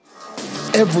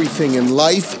Everything in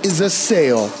life is a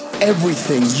sale.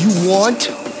 Everything you want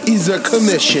is a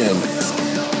commission.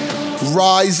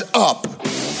 Rise up.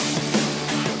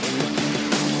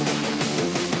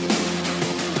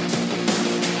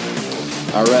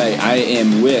 All right, I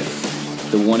am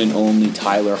with the one and only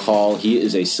Tyler Hall. He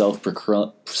is a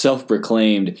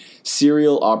self-proclaimed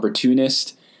serial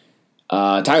opportunist.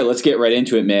 Tyler, let's get right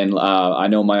into it, man. I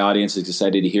know my audience is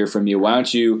excited to hear from you. Why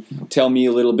don't you tell me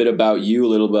a little bit about you, a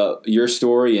little about your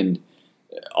story, and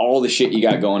all the shit you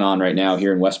got going on right now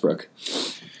here in Westbrook?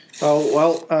 Oh,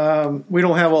 well, we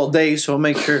don't have all day, so I'll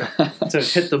make sure to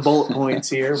hit the bullet points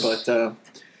here. But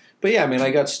yeah, I mean,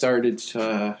 I got started.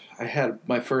 I had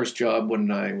my first job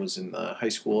when I was in high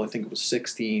school. I think it was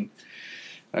 16.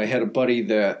 I had a buddy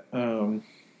that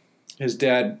his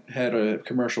dad had a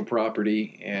commercial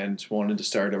property and wanted to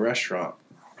start a restaurant.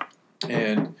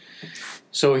 And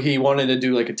so he wanted to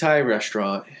do like a Thai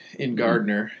restaurant in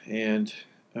Gardner. And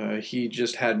he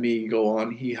just had me go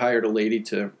on. He hired a lady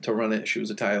to run it. She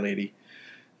was a Thai lady.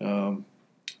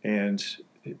 And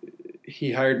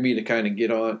he hired me to kind of get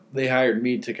on. They hired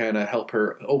me to kind of help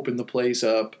her open the place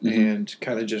up and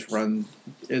kind of just run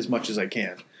as much as I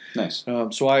can. Nice.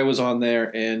 So I was on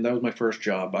there, and that was my first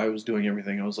job. I was doing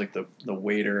everything. I was like the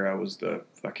waiter. I was the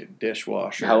fucking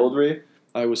dishwasher. How old were you?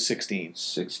 I was 16.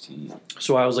 16.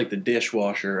 So I was like the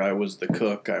dishwasher. I was the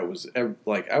cook. I was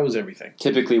everything.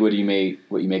 Typically, what you make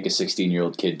a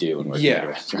 16-year-old kid do when working at a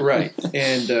restaurant. Right.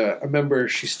 And I remember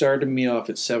she started me off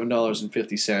at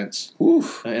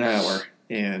 $7.50 an hour,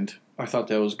 and I thought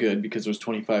that was good because it was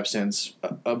 25 cents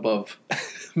above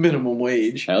minimum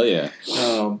wage. Hell yeah.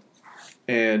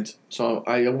 And so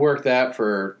I worked that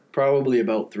for probably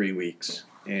about 3 weeks,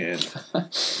 and I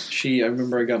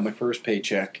remember I got my first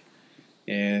paycheck.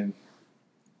 And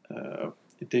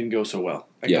it didn't go so well.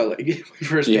 My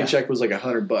first paycheck was like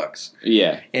 $100.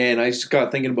 Yeah. And I just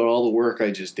got thinking about all the work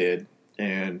I just did,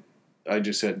 and I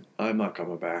just said, I'm not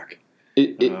coming back.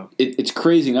 It's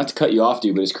crazy, not to cut you off,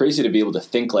 dude, but it's crazy to be able to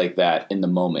think like that in the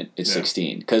moment at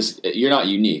 16. Because you're not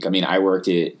unique. I mean, I worked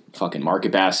at fucking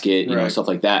Market Basket, you know, stuff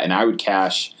like that, and I would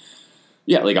cash,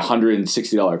 like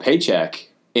 $160 paycheck.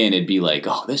 And it'd be like,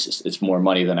 it's more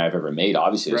money than I've ever made.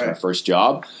 Obviously, it's my first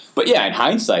job. But yeah, in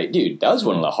hindsight, dude, that was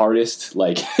one of the hardest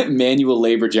manual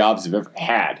labor jobs I've ever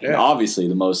had. Yeah. And obviously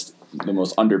the most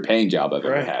underpaying job I've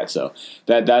ever had. So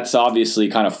that's obviously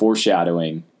kind of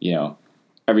foreshadowing,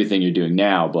 everything you're doing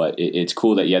now. But it's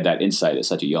cool that you had that insight at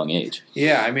such a young age.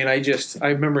 Yeah, I mean, I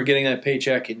remember getting that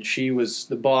paycheck, and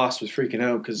the boss was freaking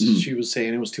out because she was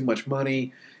saying it was too much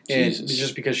money. And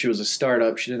just because she was a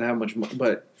startup, she didn't have much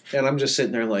money. And I'm just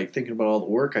sitting there thinking about all the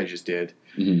work I just did.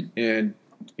 And,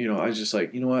 I was just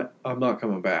like, you know what? I'm not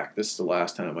coming back. This is the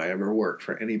last time I ever worked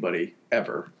for anybody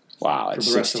ever. Wow. For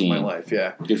the rest of my life,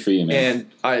 yeah. Good for you,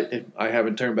 man. And I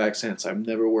haven't turned back since. I've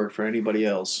never worked for anybody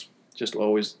else. Just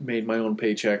always made my own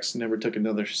paychecks. Never took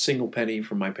another single penny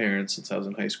from my parents since I was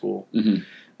in high school.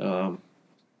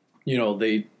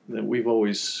 We've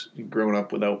always grown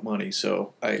up without money,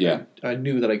 so I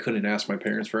knew that I couldn't ask my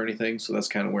parents for anything, so that's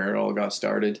kind of where it all got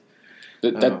started.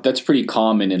 That's pretty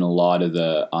common in a lot of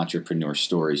the entrepreneur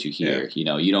stories you hear.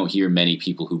 Yeah. You don't hear many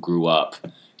people who grew up,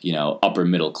 upper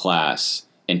middle class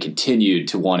and continued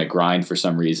to want to grind for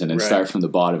some reason and start from the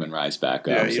bottom and rise back up.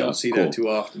 Yeah, you don't see that too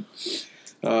often.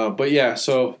 But yeah,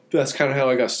 so that's kind of how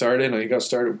I got started. I got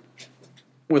started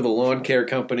with a lawn care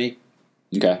company.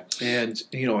 Okay. And,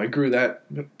 I grew that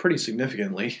pretty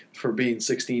significantly for being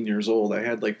 16 years old. I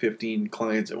had 15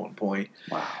 clients at one point.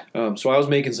 Wow. So I was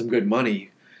making some good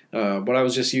money, but I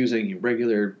was just using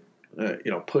regular,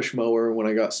 push mower when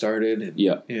I got started.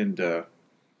 And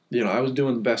I was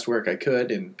doing the best work I could,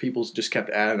 and people just kept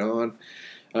adding on.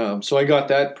 So I got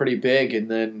that pretty big, and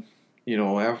then,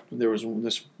 after there was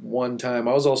this one time,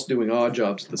 I was also doing odd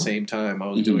jobs at the same time. I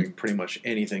was doing pretty much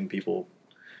anything people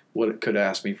could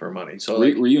ask me for money. So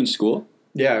were you in school?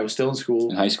 Yeah, I was still in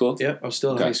school. In high school? Yeah, I was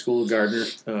still in high school, Gardner.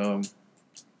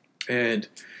 And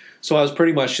so I was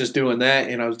pretty much just doing that,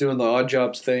 and I was doing the odd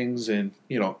jobs things, and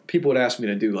people would ask me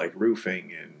to do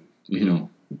roofing and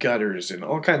gutters and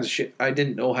all kinds of shit I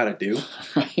didn't know how to do.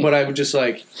 But I would just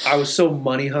I was so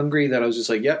money hungry that I was just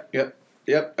yep,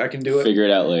 I can do it. Figure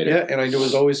it out later. Yeah, and I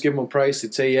was always give them a price.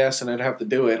 They'd say yes, and I'd have to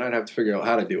do it, and I'd have to figure out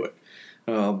how to do it.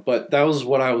 But that was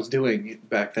what I was doing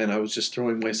back then. I was just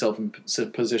throwing myself in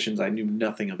positions I knew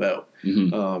nothing about,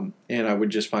 and I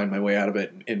would just find my way out of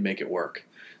it and make it work.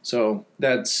 So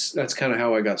that's kind of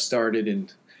how I got started.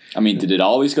 And I mean, did it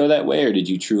always go that way, or did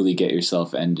you truly get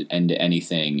yourself into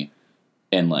anything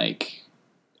and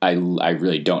I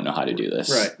really don't know how to do this.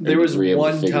 Right. There was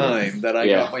one time that I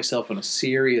got myself in a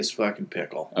serious fucking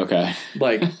pickle. Okay.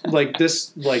 Like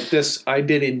this, I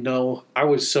didn't know. I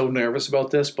was so nervous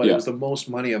about this, but it was the most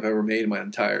money I've ever made in my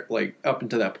entire, like, up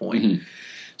until that point. Mm-hmm.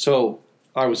 So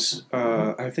I was,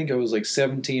 I think I was like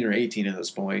 17 or 18 at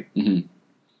this point.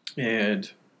 Mm-hmm.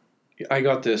 And I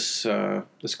got this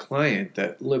client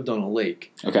that lived on a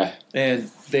lake. Okay. And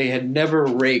they had never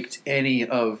raked any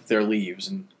of their leaves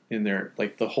in their,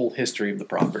 like, the whole history of the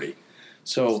property.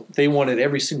 So they wanted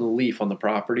every single leaf on the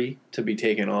property to be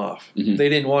taken off. Mm-hmm. They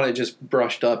didn't want it just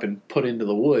brushed up and put into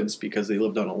the woods because they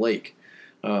lived on a lake.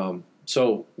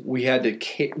 So we had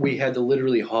to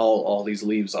literally haul all these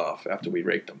leaves off after we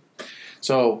raked them.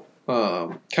 So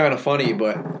kind of funny,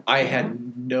 but I had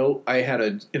an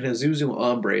Isuzu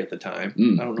Hombre at the time.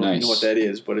 I don't know if you know what that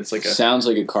is, but it's like sounds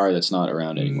like a car that's not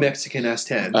around anymore. Mexican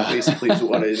S10, basically, is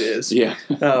what it is. Yeah.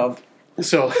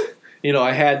 So,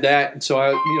 I had that, and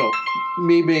so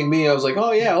me being me, I was like,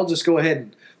 oh yeah, I'll just go ahead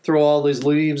and throw all these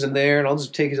leaves in there, and I'll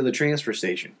just take it to the transfer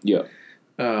station. Yeah.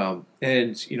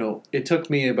 And it took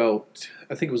me about,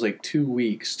 I think it was like 2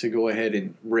 weeks to go ahead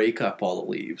and rake up all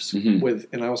the leaves. Mm-hmm.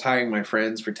 And I was hiring my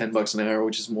friends for $10 an hour,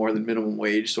 which is more than minimum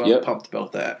wage, so I was pumped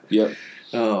about that. Yep.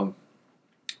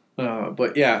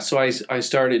 But yeah, so I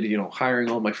started,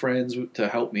 hiring all my friends to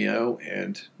help me out,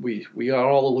 and we got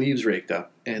all the leaves raked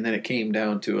up, and then it came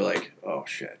down to like, oh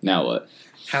shit. Now what?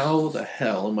 How the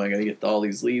hell am I going to get all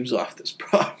these leaves off this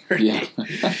property? Yeah.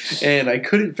 And I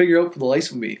couldn't figure out for the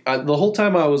life of me. The whole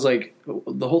time I was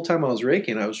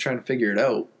raking, I was trying to figure it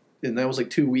out, and that was like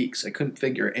 2 weeks. I couldn't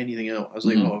figure anything out. I was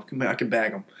like, mm-hmm. I can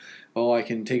bag them. Oh, I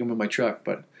can take them in my truck.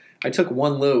 But I took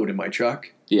one load in my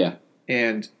truck. Yeah.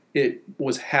 And it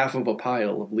was half of a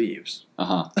pile of leaves.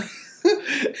 Uh-huh.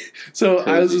 So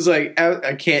crazy. I was just like,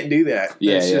 I can't do that.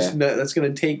 Yeah, that's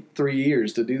going to take 3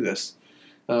 years to do this.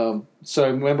 So I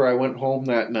remember I went home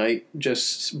that night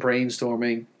just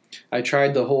brainstorming. I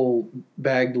tried the whole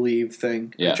bagged leaf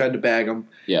thing. Yeah. I tried to bag them.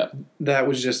 Yeah. That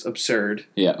was just absurd.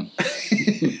 Yeah.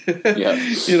 Yeah.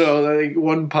 Like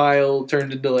one pile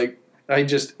turned into like,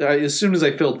 as soon as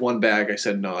I filled one bag, I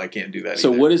said, no, I can't do that So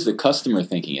either. What is the customer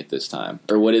thinking at this time?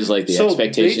 Or what is like the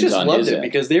expectations they just on loved it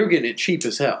because they were getting it cheap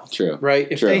as hell. True. Right?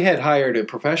 If they had hired a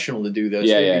professional to do this,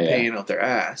 they'd be paying out their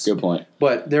ass. Good point.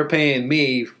 But they're paying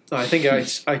me, I think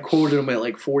I quoted them at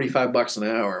like $45 an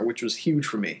hour, which was huge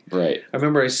for me. Right. I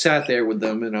remember I sat there with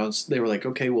them and they were like,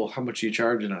 okay, well, how much are you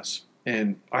charging us?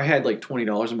 And I had like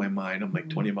 $20 in my mind. I'm like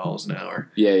 $20 an hour.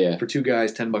 Yeah. For two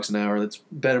guys, $10 an hour. That's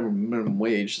better than minimum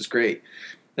wage. That's great.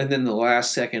 And then the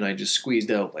last second, I just squeezed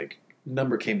out, like,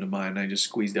 number came to mind. I just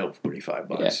squeezed out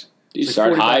 $45. Yeah. You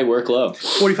start high, work low.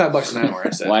 $45 an hour, I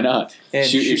said. Why not? And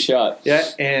shoot your shot. Yeah,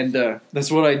 and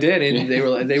that's what I did, and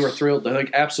they were thrilled. They're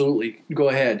like, absolutely, go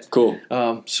ahead. Cool.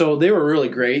 So they were really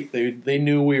great. They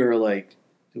knew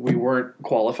we weren't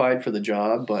qualified for the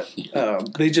job, but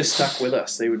they just stuck with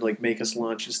us. They would like make us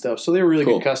lunch and stuff. So they were really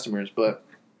good customers, but.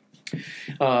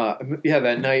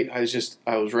 That night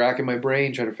I was racking my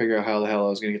brain trying to figure out how the hell I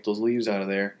was going to get those leaves out of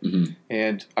there, mm-hmm.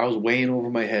 and I was weighing over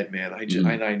my head, man. I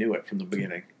knew it from the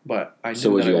beginning, but I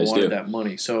knew that I wanted that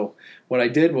money. So what I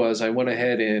did was I went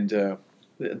ahead and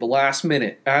the last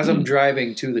minute, as I'm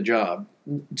driving to the job,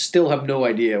 still have no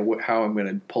idea how I'm going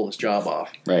to pull this job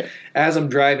off. Right. As I'm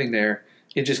driving there,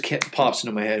 it just pops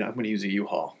into my head. I'm going to use a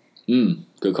U-Haul.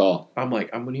 Good call. I'm like,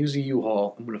 I'm going to use a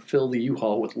U-Haul. I'm going to fill the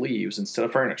U-Haul with leaves instead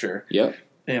of furniture. Yep.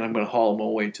 And I'm going to haul them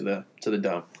away to the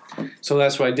dump. So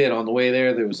that's what I did. On the way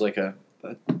there was like a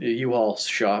U-Haul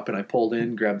shop, and I pulled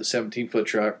in, grabbed the 17-foot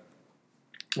truck,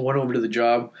 went over to the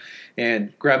job,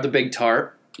 and grabbed the big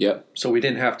tarp. Yep. So we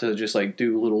didn't have to just like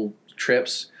do little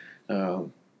trips.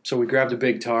 So we grabbed a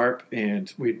big tarp,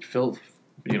 and we'd throw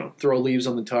leaves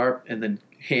on the tarp, and then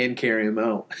hand carry them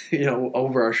out,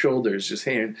 over our shoulders, just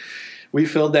hand. We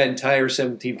filled that entire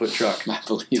 17-foot truck,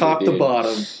 top to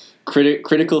bottom.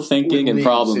 Critical thinking and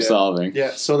problem solving.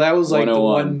 Yeah, so that was like the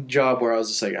one job where I was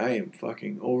just like, I am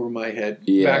fucking over my head.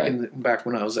 Yeah. Back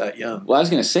when I was that young. Well, I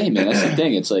was gonna say, man, that's the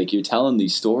thing. It's like you're telling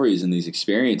these stories and these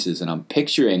experiences, and I'm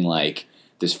picturing like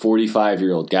this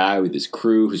 45-year-old guy with his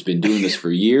crew who's been doing this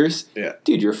for years. Yeah,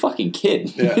 dude, you're a fucking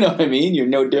kid. Yeah. You know what I mean? You're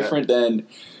no different than.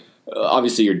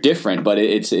 Obviously, you're different, but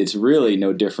it's really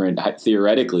no different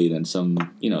theoretically than some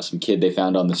kid they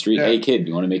found on the street. Yeah. Hey, kid,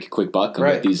 you want to make a quick buck? Come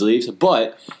get these leaves.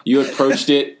 But you approached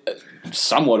it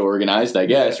somewhat organized, I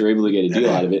guess. You're able to get a deal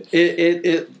out of it.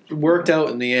 It worked out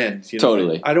in the end.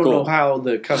 Totally. I don't know how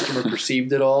the customer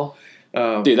perceived it all,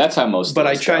 Dude, that's how most. But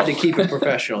I tried to keep it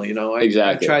professional. Exactly.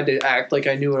 I tried to act like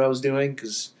I knew what I was doing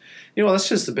because, that's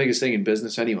just the biggest thing in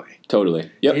business anyway.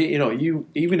 Totally. Yep. You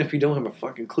even if you don't have a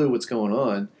fucking clue what's going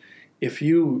on, if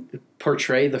you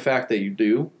portray the fact that you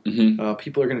do,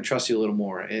 people are going to trust you a little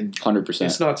more. And 100%.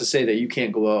 It's not to say that you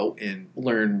can't go out and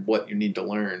learn what you need to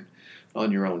learn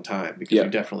on your own time, because you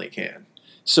definitely can.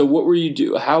 So what were you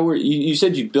do? How were you? You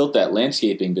said you built that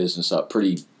landscaping business up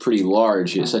pretty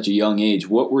large at such a young age.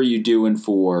 What were you doing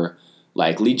for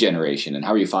like lead generation, and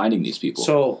how are you finding these people?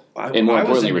 So and more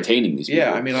importantly, retaining these people.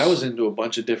 Yeah, I mean, I was into a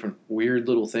bunch of different weird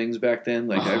little things back then.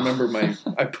 Like I remember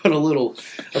I put a little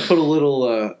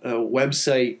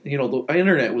website. The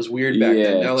internet was weird back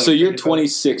then. Now so you're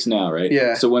 26 now, right?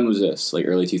 Yeah. So when was this? Like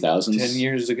early 2000s? 10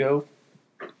 years ago.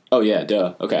 Oh yeah,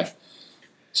 duh. Okay.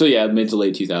 So yeah, mid to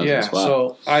late 2000s. Yeah.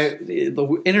 Wow. So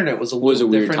the internet was a little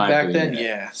different back then.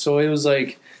 Yeah. So it was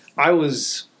like I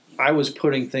was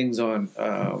putting things on.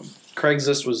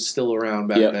 Craigslist was still around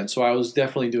back then, so I was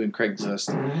definitely doing Craigslist.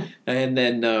 And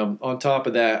then on top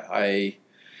of that, I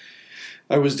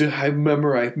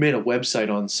remember I made a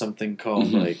website on something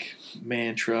called like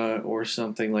Mantra or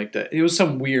something like that. It was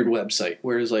some weird website,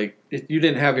 whereas like you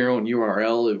didn't have your own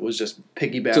URL. It was just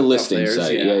piggybacked. It's a listing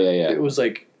site. Yeah. It was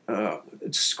like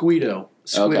Squido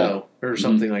or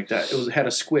something like that. It had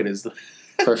a squid as the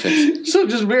perfect. So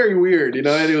just very weird, and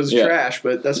it was trash,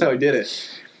 but that's how I did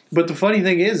it. But the funny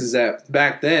thing is that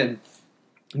back then,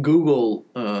 Google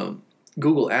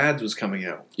Ads was coming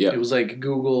out. Yeah. It was like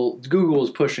Google was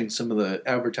pushing some of the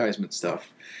advertisement stuff.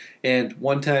 And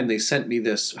one time they sent me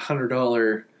this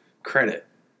 $100 credit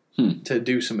to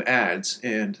do some ads.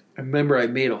 And I remember I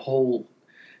made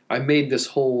this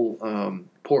whole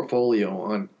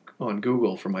portfolio on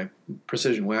Google for my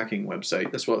Precision Whacking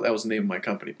website. That was the name of my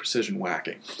company, Precision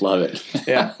Whacking. Love it.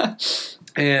 Yeah.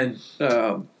 And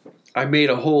I made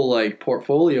a whole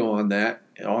portfolio on that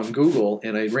on Google,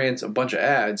 and I ran a bunch of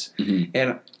ads.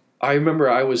 And I remember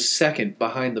I was second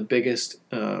behind the biggest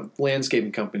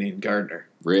landscaping company in Gardner.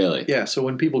 Really? Yeah. So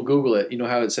when people Google it, you know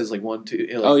how it says 1, 2.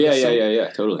 Yeah.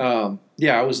 Totally.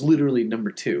 I was literally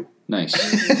number 2.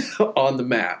 Nice. On the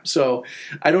map. So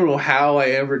I don't know how I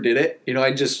ever did it.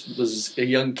 I just was a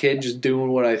young kid just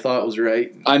doing what I thought was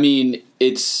right. I mean,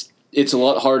 it's a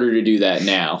lot harder to do that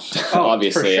now.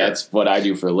 Obviously, that's what I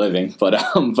do for a living.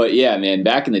 But yeah, man,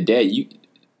 back in the day,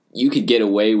 you could get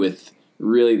away with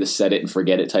really the set it and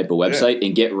forget it type of website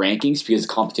and get rankings because the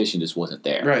competition just wasn't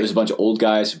there. Right. There's a bunch of old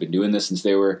guys who've been doing this since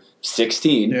they were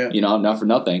 16. Not for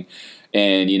nothing.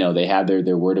 And they had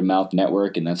their word of mouth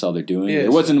network, and that's all they're doing.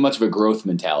 There wasn't much of a growth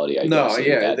mentality, I guess.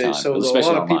 At that time. So a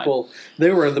lot of people, they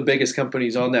were the biggest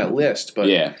companies on that list,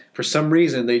 but for some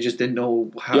reason they just didn't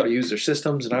know how to use their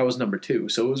systems, and I was number 2.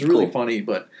 So it was really funny,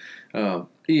 but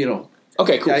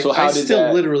Okay, cool. So I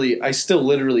still literally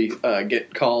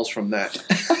get calls from that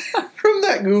from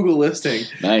that Google listing.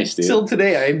 Nice, dude. Still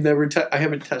today, I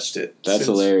haven't touched it. That's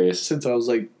hilarious. Since I was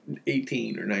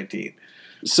 18 or 19.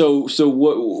 So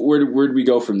where did we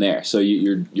go from there? So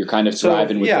you're kind of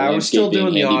thriving with the landscaping, I was still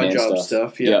doing the odd job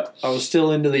stuff. Yeah, I was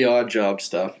still into the odd job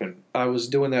stuff, and I was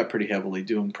doing that pretty heavily,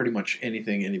 doing pretty much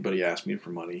anything anybody asked me for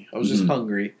money. I was just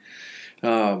hungry.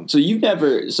 So you've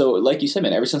never, like you said,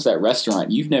 man, ever since that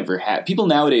restaurant, you've never had, people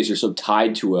nowadays are so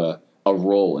tied to a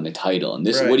role and a title, and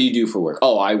this, what do you do for work?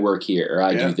 Oh, I work here, or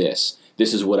I do this.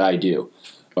 This is what I do,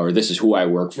 or this is who I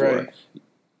work for. Right.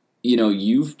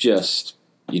 You've just,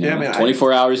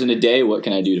 24 hours in a day, what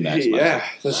can I do to maximize? Yeah,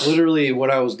 that's literally what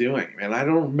I was doing, man. I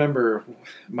don't remember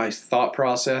my thought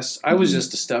process. I was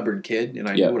just a stubborn kid, and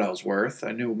I knew what I was worth.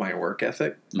 I knew my work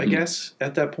ethic, I guess,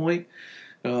 at that point.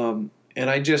 And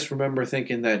I just remember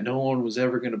thinking that no one was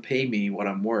ever going to pay me what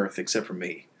I'm worth except for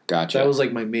me. Gotcha. That was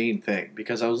my main thing,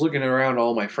 because I was looking around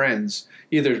all my friends.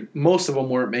 Either most of them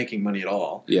weren't making money at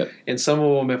all. Yeah. And some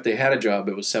of them, if they had a job,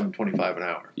 it was $7.25 an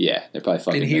hour. Yeah, they're probably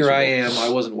fucking And here miserable. I am.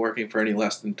 I wasn't working for any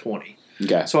less than 20.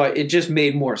 Okay. So it just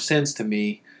made more sense to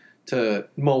me to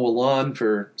mow a lawn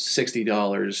for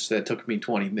 $60 that took me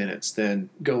 20 minutes than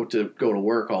go to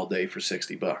work all day for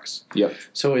 $60. Yep.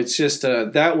 So it's just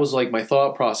that was my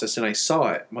thought process, and I saw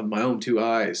it with my own 2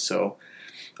 eyes. So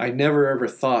I never ever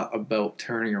thought about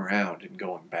turning around and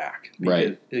going back.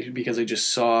 Because I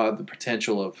just saw the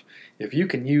potential of, if you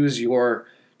can use your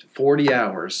 40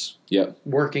 hours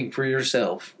working for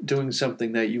yourself, doing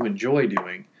something that you enjoy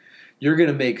doing, you're going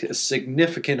to make a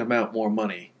significant amount more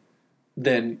money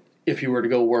than if you were to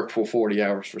go work for 40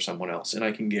 hours for someone else. And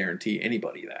I can guarantee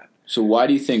anybody that. So why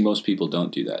do you think most people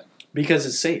don't do that? Because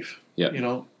it's safe.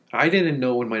 Yeah. I didn't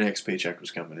know when my next paycheck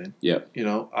was coming in. Yeah.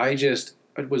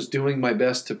 I was doing my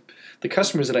best to, the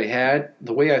customers that I had,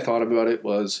 the way I thought about it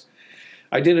was,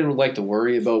 I didn't like to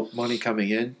worry about money coming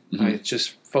in. Mm-hmm. I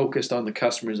just focused on the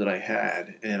customers that I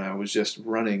had, and I was just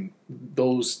running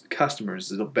those customers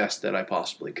the best that I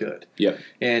possibly could. Yep.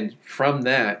 And from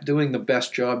that, doing the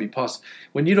best job you possibly.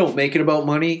 When you don't make it about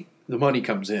money, the money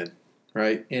comes in,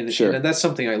 right? And, sure. and that's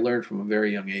something I learned from a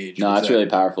very young age. No, that's really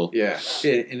powerful. Yeah,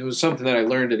 and it was something that I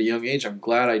learned at a young age. I'm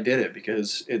glad I did it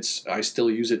because I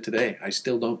still use it today. I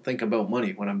still don't think about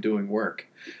money when I'm doing work.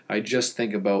 I just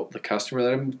think about the customer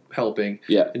that I'm helping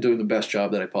and doing the best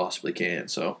job that I possibly can.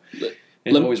 So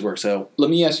it always works out. Let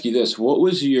me ask you this. What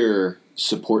was your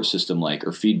support system like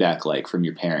or feedback like from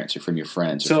your parents or from your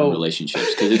friends or from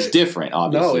relationships? Because it's different,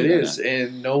 obviously. No, it is.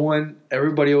 And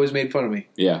everybody always made fun of me.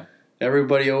 Yeah.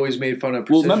 Everybody always made fun of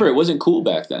Precision. Well, remember, it wasn't cool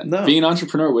back then. No. Being an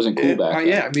entrepreneur wasn't cool back then.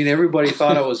 Yeah, I mean, everybody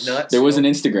thought I was nuts. There wasn't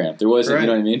Instagram. There wasn't, right. You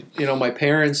know what I mean? You know, my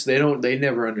parents, they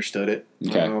never understood it.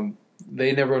 Okay.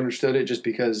 They never understood it just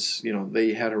because, you know,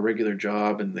 they had a regular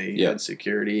job and they had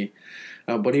security.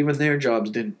 But even their jobs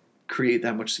didn't create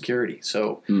that much security.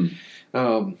 So, you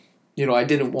know, I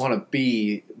didn't want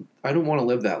to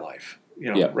live that life,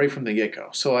 you know, right from the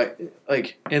get-go. So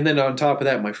and then on top of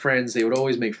that, my friends, they would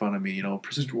always make fun of me, you know,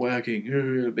 precision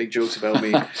whacking, make jokes about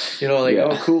me, you know, like,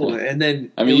 oh, cool. And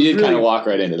then, I mean, you did kind of walk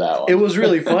right into that one. It was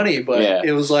really funny, but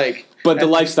it was like, but the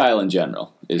lifestyle in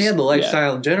general. The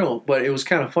lifestyle in general, but it was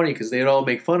kind of funny because they'd all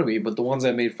make fun of me, but the ones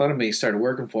that made fun of me started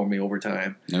working for me over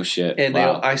time. No shit. And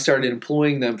I started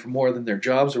employing them for more than their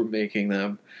jobs were making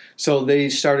them. So they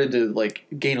started to like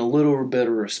gain a little bit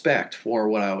of respect for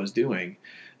what I was doing.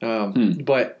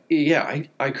 But yeah,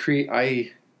 I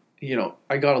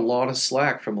got a lot of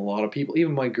slack from a lot of people.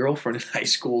 Even my girlfriend in high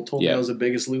school told me I was the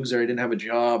biggest loser. I didn't have a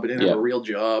job. I didn't have a real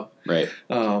job. Right.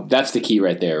 That's the key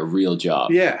right there, a real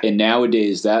job. Yeah. And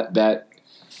nowadays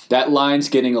that line's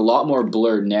getting a lot more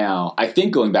blurred now. I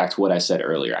think going back to what I said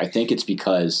earlier, I think it's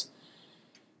because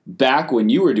back when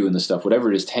you were doing this stuff,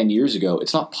 whatever it is, 10 years ago,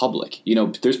 it's not public. You know,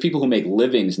 there's people who make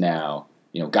livings now.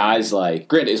 You know, guys like,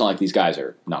 granted, it's not like these guys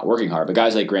are not working hard, but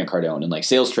guys like Grant Cardone and like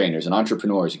sales trainers and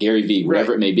entrepreneurs, Gary Vee,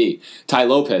 whatever it may be, Ty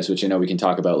Lopez, which I know we can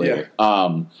talk about later.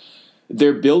 Yeah.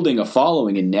 They're building a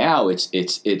following, and now it's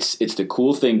the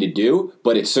cool thing to do,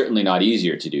 but it's certainly not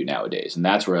easier to do nowadays, and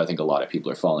that's where I think a lot of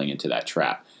people are falling into that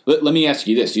trap. Let me ask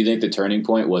you this: do you think the turning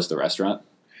point was the restaurant?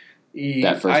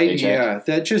 That first paycheck? Yeah,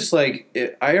 that just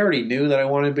like I already knew that I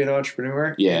wanted to be an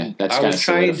entrepreneur. Yeah, that's I kind was of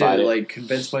trying to it. like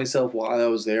convince myself while I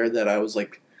was there that I was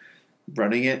like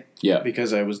running it. Yeah,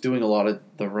 because I was doing a lot of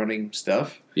the running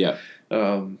stuff. Yeah,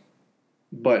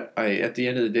 but at the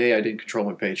end of the day, I didn't control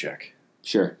my paycheck.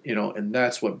 Sure. You know, and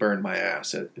that's what burned my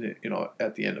ass at the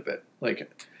end of it. Like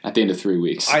at the end of 3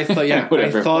 weeks. I thought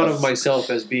I thought of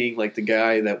myself as being like the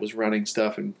guy that was running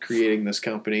stuff and creating this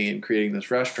company and creating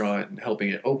this restaurant and helping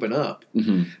it open up.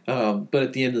 Mm-hmm. But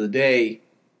at the end of the day,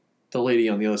 the lady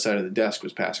on the other side of the desk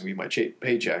was passing me my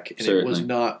paycheck, and it was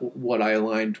not what I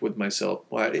aligned with myself.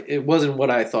 It wasn't what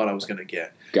I thought I was going to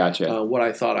get. Gotcha. What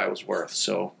I thought I was worth.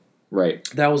 So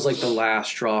that was like the last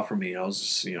straw for me. I was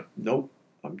just, nope,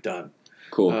 I'm done.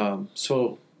 Cool.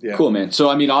 Yeah. Cool, man. So,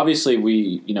 I mean, obviously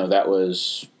that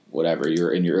was whatever.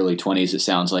 You're in your early 20s, it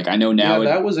sounds like. I know now.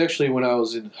 Yeah, that was actually when I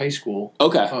was in high school.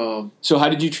 Okay. So how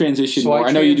did you transition more?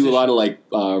 I know you do a lot of like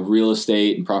real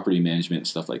estate and property management and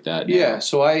stuff like that now. Yeah.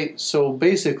 So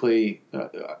basically,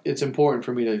 it's important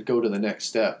for me to go to the next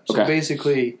step. So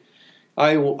basically,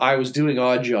 I was doing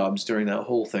odd jobs during that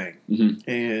whole thing. Mm-hmm.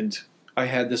 And I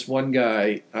had this one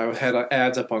guy, I had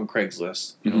ads up on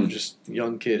Craigslist. You know, just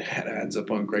young kid had ads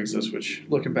up on Craigslist, which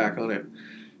looking back on it,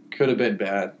 could have been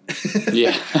bad.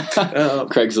 Yeah.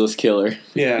 Craigslist killer.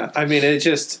 Yeah. I mean, it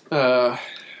just, but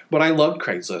I loved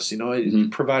Craigslist. You know,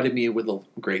 it provided me with a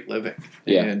great living.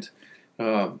 Yeah.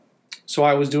 And so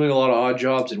I was doing a lot of odd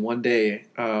jobs, and one day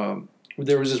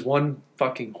there was this one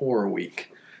fucking horror week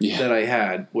that I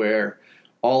had where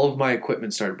all of my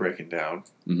equipment started breaking down.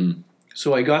 Mm-hmm.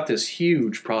 So I got this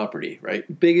huge property,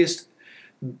 right? Biggest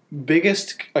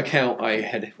account I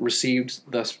had received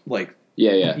thus, like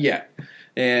yeah.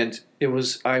 And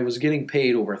I was getting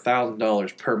paid over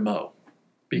 $1,000 per mow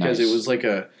because it was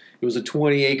a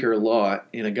 20-acre lot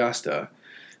in Augusta,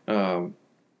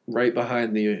 right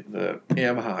behind the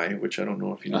Amhi, which I don't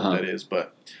know if you know what that is,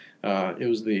 but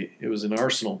it was an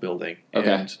Arsenal building,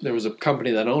 and there was a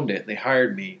company that owned it, and they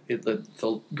hired me.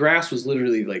 The grass was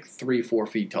literally like 3-4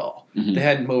 feet tall. Mm-hmm. They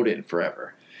hadn't mowed it in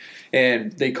forever,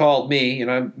 and they called me, and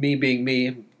I'm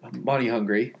money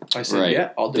hungry. I said, "Yeah,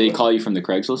 I'll do it." Did they call you from the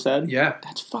Craigslist ad? Yeah,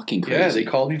 that's fucking crazy. Yeah, they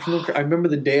called me from I remember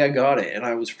the day I got it, and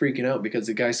I was freaking out because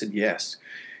the guy said yes,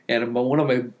 and one of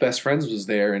my best friends was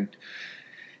there, and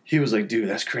he was like, dude,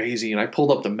 that's crazy. And I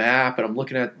pulled up the map and I'm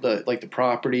looking at the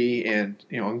property and,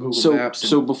 on Google Maps.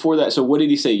 So before that, what did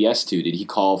he say yes to? Did he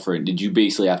call for it? Did you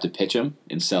basically have to pitch him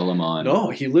and sell him on? No,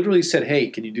 he literally said, hey,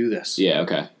 can you do this? Yeah,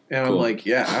 okay. And cool. I'm like,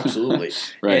 yeah, absolutely.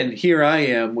 Right. And here I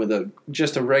am with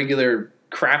just a regular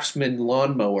Craftsman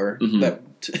lawnmower that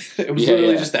it was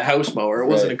literally just a house mower. It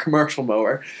wasn't a commercial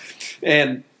mower.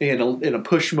 And a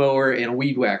push mower and a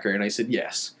weed whacker. And I said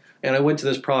yes. And I went to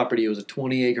this property. It was a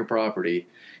 20-acre property.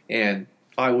 And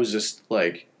I was just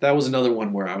like, that was another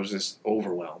one where I was just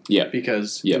overwhelmed. Yeah.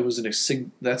 Because it was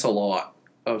that's a lot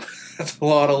of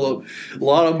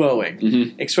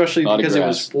mowing, especially because it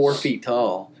was 4 feet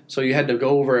tall. So you had to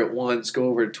go over it once, go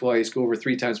over it twice, go over it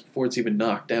 3 times before it's even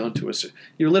knocked down to us.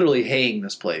 You're literally haying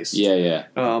this place. Yeah.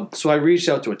 So I reached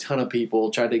out to a ton of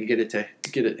people, tried to get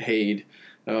it hayed.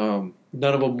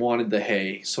 None of them wanted the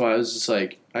hay, so I was just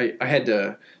like, I had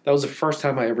to. That was the first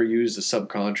time I ever used a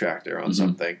subcontractor on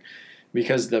something,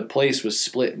 because the place was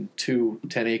split in 2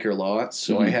 10-acre lots.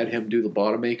 So I had him do the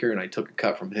bottom acre, and I took a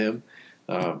cut from him,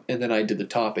 and then I did the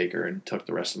top acre and took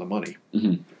the rest of the money.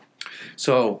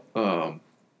 So,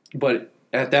 but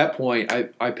at that point,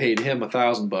 I paid him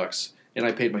 $1,000. And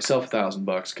I paid myself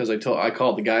 $1,000 because I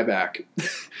called the guy back.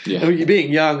 Yeah. Being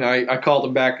young, I called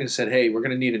him back and said, "Hey, we're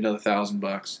going to need another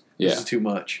 $1,000. This is too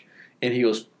much." And he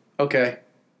goes, "Okay."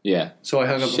 Yeah. So I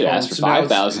hung up the phone. Should ask for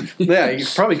 $5,000. Yeah, you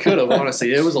probably could have.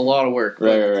 Honestly, it was a lot of work.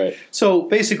 Right. So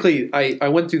basically, I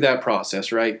went through that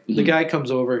process. Right. The guy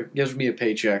comes over, gives me a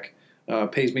paycheck,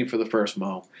 pays me for the first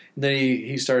mow, and then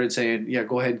he started saying, "Yeah,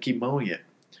 go ahead and keep mowing it."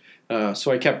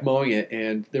 So I kept mowing it,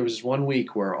 and there was 1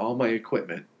 week where all my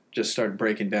equipment just started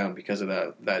breaking down because of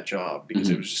that job, because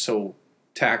it was just so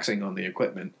taxing on the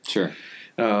equipment. Sure.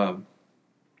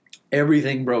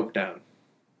 Everything broke down.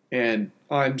 And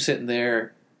I'm sitting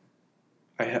there,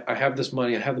 I have this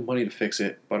money, I have the money to fix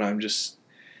it, but and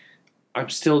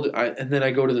then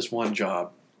I go to this one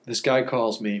job. This guy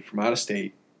calls me from out of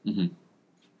state.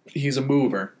 He's a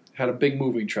mover, had a big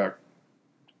moving truck,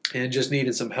 and just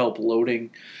needed some help loading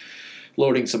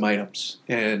some items.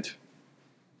 And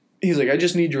he's like, "I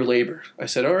just need your labor." I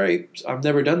said, "All right, I've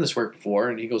never done this work before."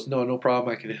 And he goes, "No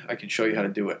problem. I can show you how to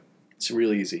do it. It's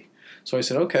real easy." So I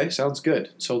said, "Okay, sounds good."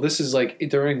 So this is like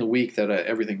during the week that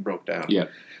everything broke down. Yeah.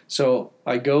 So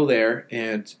I go there,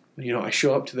 and I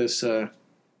show up to this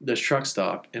truck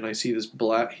stop, and I see this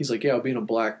black. He's like, "Yeah, I'll be in a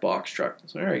black box truck." I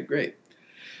said, "All right, great."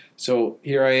 So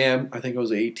here I am. I think I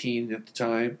was 18 at the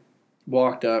time.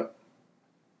 Walked up.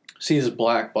 See this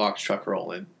black box truck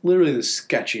roll in. Literally the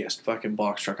sketchiest fucking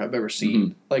box truck I've ever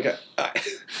seen. Like,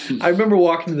 I remember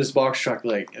walking to this box truck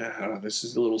like, this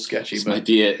is a little sketchy. This but might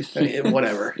be it.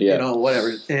 Whatever. Yeah.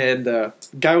 Whatever. And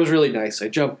guy was really nice. I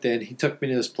jumped in. He took me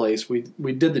to this place. We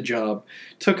did the job.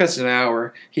 Took us an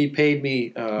hour. He paid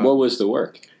me. What was the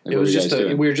work? It was just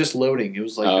we were just loading. It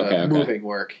was like moving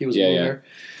work. He was a mover.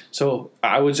 So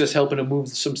I was just helping him move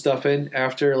some stuff in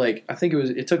after, I think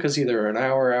it took us either an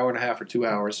hour, hour and a half, or 2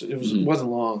 hours. It wasn't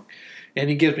long. And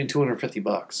he gives me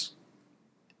 $250.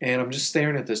 And I'm just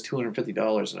staring at this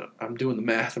 $250, and I'm doing the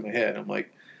math in my head. I'm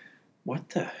like, what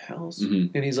the hell?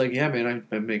 And he's like, "Yeah, man,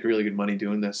 I make really good money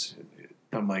doing this."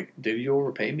 I'm like, "Did you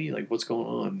overpay me? Like, what's going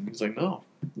on?" And he's like, "No,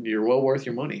 you're well worth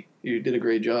your money. You did a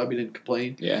great job. You didn't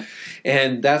complain." Yeah.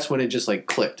 And that's when it just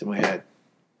clicked in my head.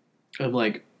 I'm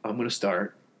like, I'm going to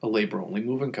start a labor-only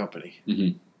moving company.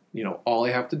 All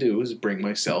I have to do is bring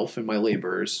myself and my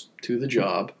laborers to the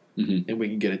job, and we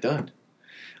can get it done.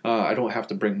 I don't have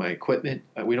to bring my equipment.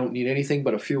 We don't need anything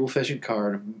but a fuel-efficient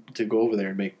car to go over there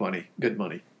and make money, good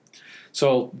money.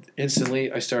 So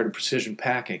instantly, I started Precision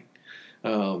Packing,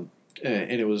 and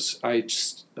it was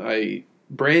I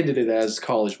branded it as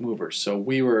College Movers. So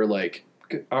we were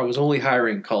I was only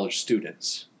hiring college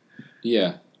students.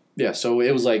 Yeah. Yeah. So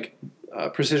it was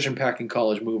Precision Packing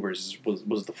College Movers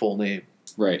was the full name.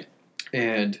 Right.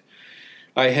 And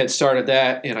I had started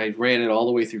that, and I ran it all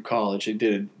the way through college. I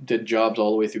did jobs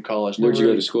all the way through college. Where'd you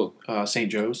go to school?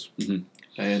 St. Joe's.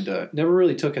 And never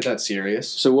really took it that serious.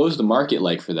 So what was the market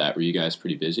like for that? Were you guys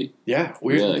pretty busy? Yeah.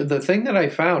 Really? The thing that I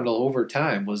found over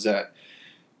time was that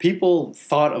people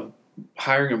thought of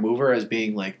hiring a mover as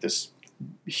being this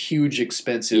huge,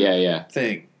 expensive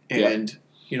thing. And,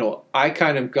 I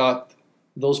kind of got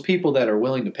those people that are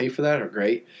willing to pay for that are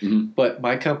great. But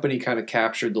my company kind of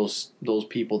captured those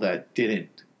people that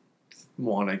didn't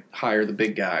want to hire the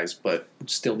big guys but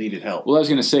still needed help. Well, I was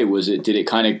going to say,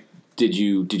 did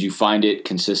you find it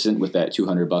consistent with that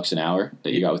 $200 an hour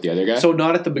that you got with the other guy? So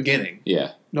not at the beginning.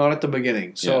 Yeah. Not at the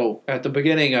beginning. So at the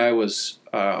beginning, I was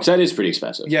So that is pretty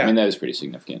expensive. Yeah. I mean, that is pretty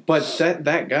significant. But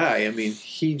that guy, I mean,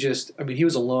 he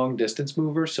was a long distance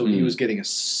mover, so he was getting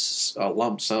a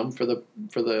lump sum for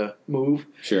the move.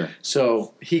 Sure.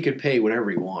 So he could pay whatever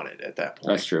he wanted at that point.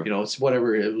 That's true. You know, it's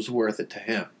whatever it was worth it to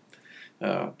him.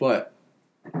 But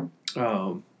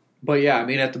yeah, I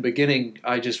mean, at the beginning,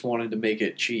 I just wanted to make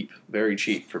it cheap, very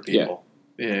cheap for people.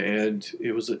 Yeah. And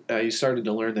I started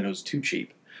to learn that it was too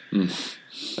cheap.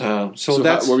 So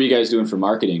what were you guys doing for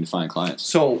marketing to find clients?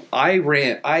 So I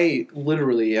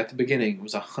literally at the beginning it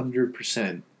was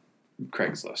 100%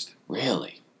 Craigslist.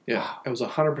 Really? Yeah, wow. It was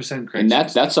 100% Craigslist. And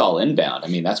that's all inbound. I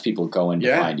mean, that's people going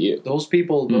to find you. Those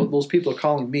people are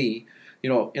calling me, you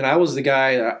know, and I was the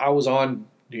guy, I was on,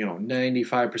 you know,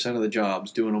 95% of the jobs,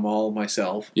 doing them all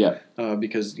myself. Yeah.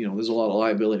 Because, you know, there's a lot of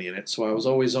liability in it. So I was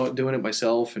always doing it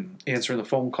myself and answering the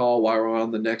phone call while we're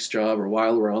on the next job or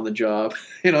while we're on the job.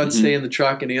 You know, I'd stay in the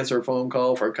truck and answer a phone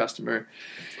call for a customer.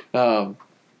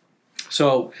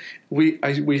 So we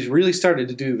really started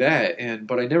to do that,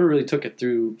 but I never really took it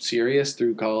through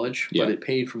college, but it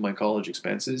paid for my college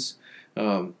expenses.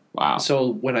 Wow.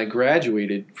 So when I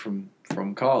graduated from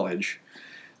college,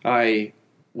 I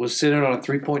was sitting on a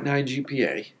 3.9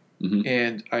 GPA,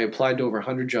 and I applied to over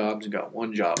 100 jobs and got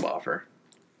one job offer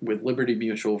with Liberty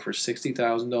Mutual for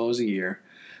 $60,000 a year.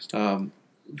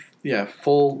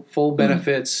 Full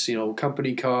benefits, you know,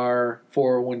 company car,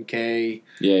 401k,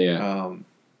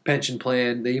 pension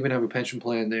plan. They even have a pension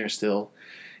plan there still.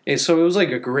 And so it was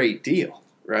like a great deal,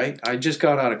 right? I just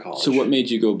got out of college. So what made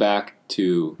you go back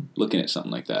to looking at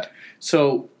something like that?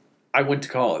 So I went to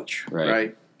college,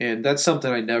 right? And that's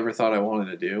something I never thought I wanted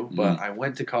to do, but I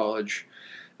went to college.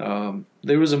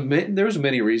 There was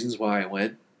many reasons why I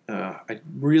went. I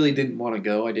really didn't want to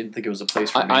go. I didn't think it was a place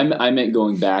for me. I meant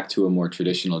going back to a more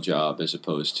traditional job as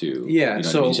opposed to you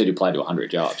said you applied to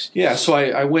 100 jobs. Yeah, so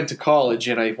I went to college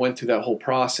and I went through that whole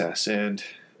process. And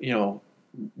you know,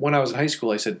 when I was in high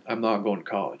school, I said I'm not going to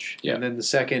college. Yeah. And then the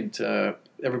second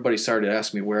everybody started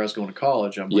asking me where I was going to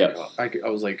college, I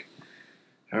was like,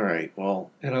 all right,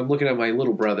 well, and I'm looking at my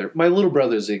little brother. My little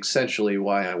brother is essentially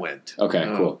why I went. Okay,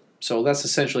 cool. So that's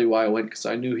essentially why I went, because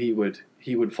I knew he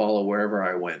would follow wherever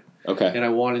I went. Okay. And I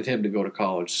wanted him to go to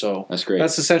college. So that's great.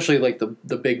 That's essentially like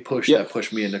the big push that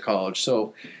pushed me into college.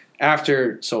 So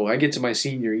so I get to my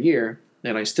senior year,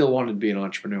 and I still wanted to be an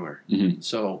entrepreneur. Mm-hmm.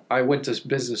 So I went to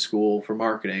business school for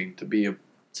marketing to be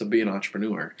an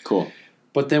entrepreneur. Cool.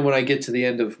 But then when I get to the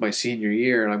end of my senior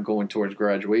year and I'm going towards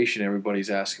graduation, everybody's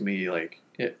asking me like,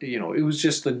 you know, it was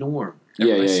just the norm.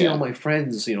 I see all my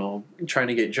friends, you know, trying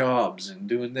to get jobs and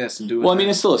doing this and doing that. Well, I mean,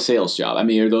 it's still a sales job. I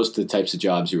mean, are those the types of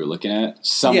jobs you were looking at?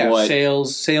 Somewhat. Yeah,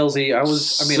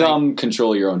 salesy. Some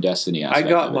control your own destiny aspect. I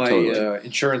got my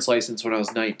insurance license when I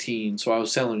was 19, so I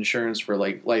was selling insurance for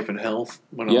like life and health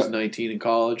when I was 19 in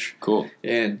college. Cool.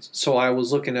 And so I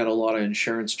was looking at a lot of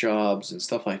insurance jobs and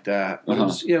stuff like that.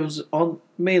 But it was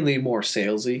mainly more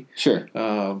salesy. Sure.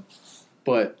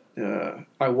 But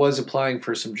I was applying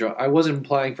for some job. I wasn't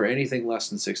applying for anything less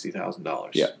than $60,000.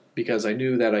 Yeah. Because I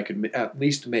knew that I could at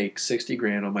least make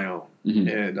 $60,000 on my own,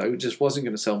 and I just wasn't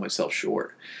going to sell myself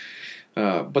short.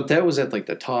 But that was at like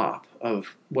the top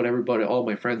of what all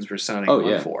my friends were signing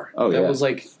on for. That was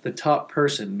like the top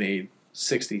person made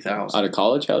 $60,000 out of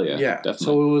college. Hell yeah, yeah. Definitely.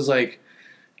 So it was like,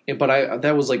 but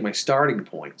that was like my starting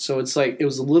point. So it's like it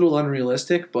was a little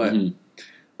unrealistic, but.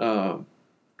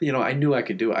 You know, I knew I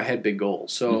could do it. I had big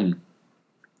goals. So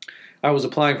I was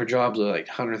applying for jobs at like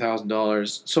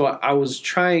 $100,000. So I was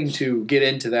trying to get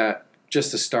into that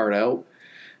just to start out.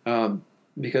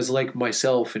 Because like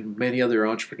myself and many other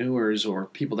entrepreneurs or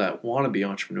people that want to be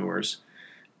entrepreneurs,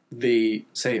 they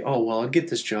say, oh, well, I'll get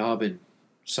this job and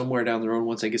somewhere down the road,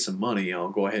 once I get some money, I'll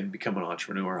go ahead and become an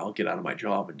entrepreneur. I'll get out of my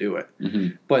job and do it.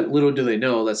 Mm-hmm. But little do they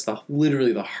know that's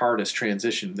literally the hardest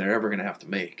transition they're ever going to have to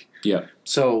make. Yeah.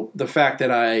 So the fact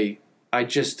that I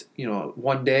just, you know,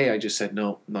 one day I just said,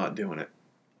 no, I'm not doing it.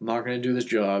 I'm not going to do this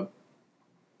job.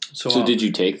 So did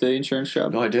you take the insurance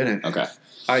job? No, I didn't. Okay.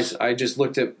 I just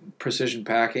looked at precision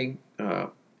packing,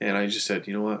 and I just said,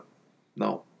 you know what?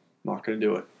 No, I'm not going to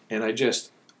do it. And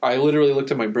I literally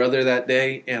looked at my brother that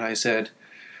day, and I said,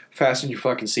 fasten your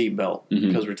fucking seatbelt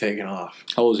because we're taking off.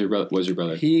 How old was your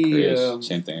brother? He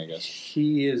same thing, I guess.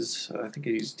 He is, I think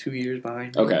he's 2 years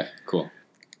behind me. Okay, cool.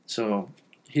 So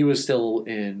he was still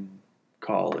in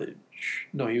college.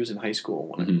 No, he was in high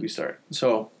school when we started.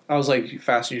 So I was like,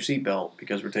 fasten your seatbelt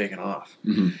because we're taking off.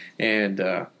 Mm-hmm.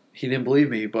 And he didn't believe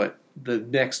me, but the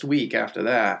next week after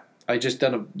that, I just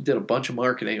did a bunch of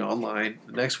marketing online.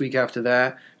 The next week after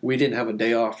that, we didn't have a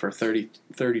day off for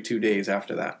 32 days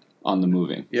after that. on the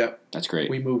moving. Yeah. That's great.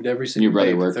 We moved every And single your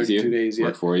brother day for worked with 32 you? days. Yeah.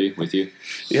 Worked for you, with you?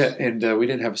 Yeah, and we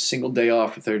didn't have a single day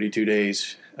off for 32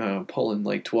 days, pulling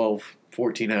like 12,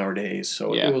 14-hour days.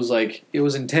 So Yeah. it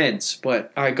was intense,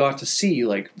 but I got to see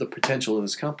like the potential of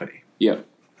this company. Yep.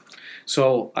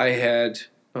 So I had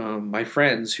my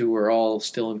friends who were all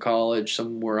still in college.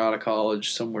 Some were out of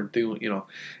college. Some were doing,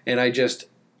 and I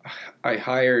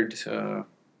hired,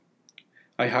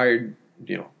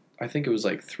 I think it was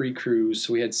like 3 crews.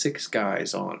 So we had 6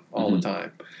 guys on all the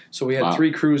time. So we had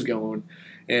 3 crews going,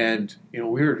 and it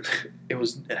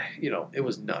was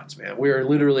nuts, man. We were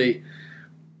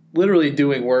literally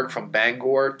doing work from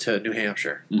Bangor to New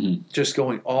Hampshire, just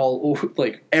going all over,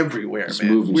 like everywhere, just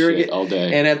man. Moving shit all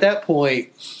day. And at that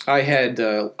point, I had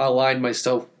aligned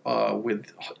myself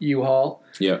with U-Haul.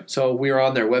 Yeah. So we were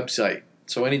on their website.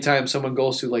 So anytime someone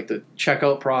goes through like the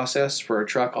checkout process for a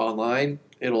truck online,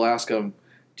 it'll ask them,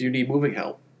 "Do you need moving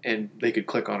help?" And they could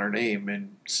click on our name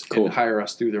and hire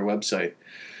us through their website.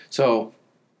 So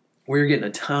we were getting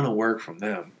a ton of work from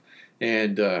them.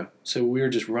 And so we were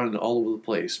just running all over the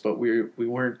place, but we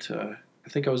weren't. I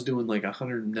think I was doing like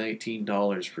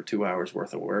 $119 for 2 hours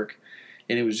worth of work,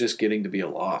 and it was just getting to be a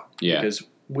lot. Yeah, because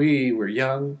we were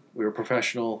young, we were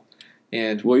professional,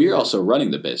 and you're also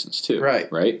running the business too, right?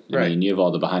 I mean, you have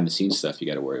all the behind the scenes stuff you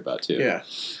got to worry about too. Yeah.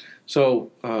 So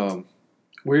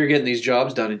we were getting these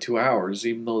jobs done in 2 hours,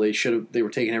 even though they were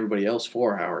taking everybody else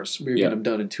 4 hours. We were getting them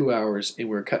done in 2 hours, and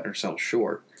we were cutting ourselves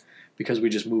short. Because we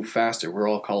just move faster. We're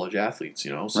all college athletes,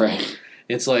 So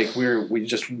it's like we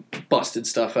just busted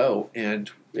stuff out,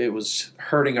 and it was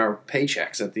hurting our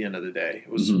paychecks at the end of the day.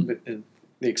 It was the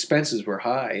expenses were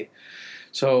high,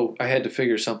 so I had to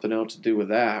figure something out to do with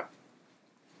that.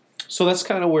 So that's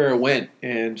kind of where it went,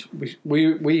 and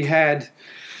we had,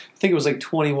 I think it was like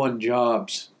 21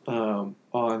 jobs on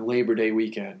Labor Day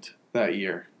weekend that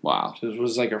year. Wow! So it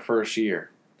was like our first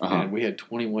year, and we had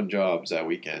 21 jobs that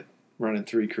weekend. Running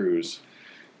 3 crews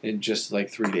in just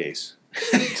like 3 days.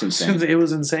 It's insane. It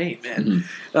was insane, man.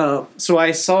 So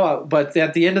I saw, but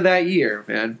at the end of that year,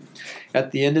 I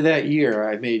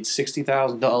made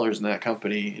 $60,000 in that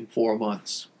company in 4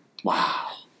 months. Wow.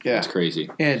 Yeah. That's crazy.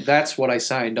 And that's what I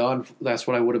signed on. That's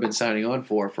what I would have been signing on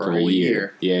for a whole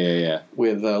year. Yeah.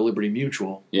 With Liberty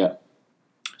Mutual. Yeah.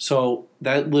 So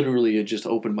that literally had just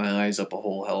opened my eyes up a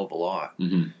whole hell of a lot,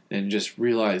 and just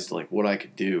realized like what I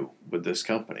could do with this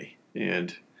company.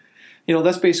 And,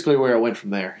 that's basically where I went from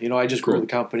there. I just grew the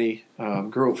company,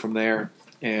 grew it from there,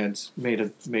 and made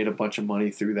a bunch of money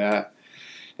through that.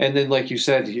 And then, like you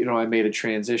said, I made a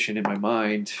transition in my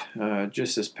mind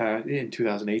just in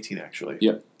 2018, actually.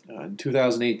 Yep. In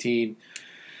 2018,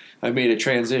 I made a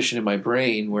transition in my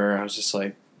brain where I was just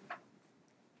like,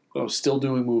 I was still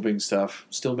doing moving stuff,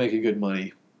 still making good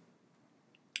money,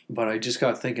 but I just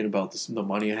got thinking about the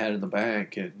money I had in the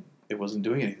bank, and it wasn't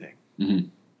doing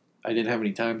anything. I didn't have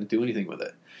any time to do anything with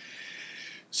it.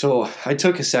 So I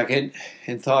took a second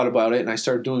and thought about it, and I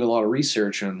started doing a lot of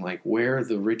research on like where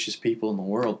the richest people in the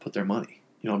world put their money.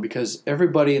 Because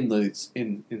everybody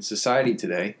in society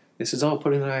today, they says, "Oh,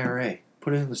 put it in an IRA,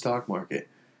 put it in the stock market,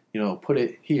 put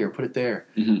it here, put it there,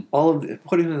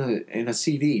 put it in a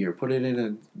CD, or put it in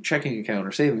a checking account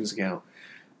or savings account."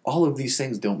 All of these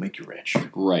things don't make you rich.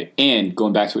 Right. And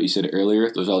going back to what you said earlier,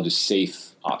 those are all just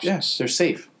safe options. Yes, they're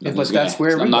safe. But that's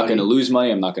where I'm not going to lose money.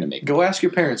 I'm not going to make Go money. ask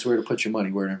your parents where to put your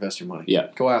money, where to invest your money. Yeah.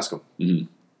 Go ask them.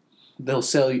 They'll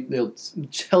tell you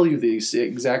the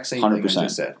exact same 100%. Thing I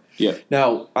just said. Yeah.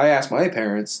 Now, I asked my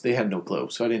parents. They had no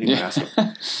clue, so I didn't even ask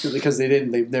them. Because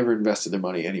they've never invested their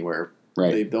money anywhere.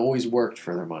 Right. They've always worked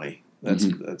for their money.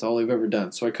 That's all they've ever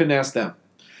done. So I couldn't ask them.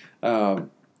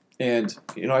 And,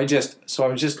 I just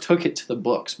took it to the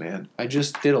books, man. I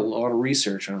just did a lot of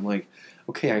research on like,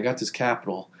 okay, I got this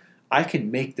capital. I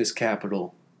can make this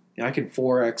capital. I can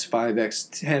 4x,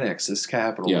 5x, 10x this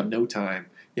capital in no time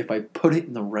if I put it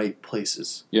in the right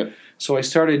places. Yep. So I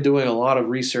started doing a lot of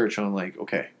research on like,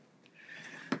 okay,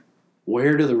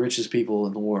 where do the richest people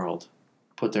in the world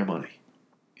put their money?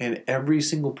 And every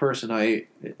single person I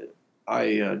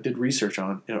did research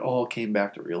on, it all came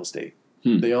back to real estate.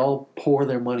 They all pour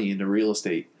their money into real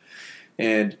estate,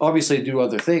 and obviously do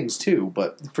other things too.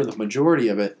 But for the majority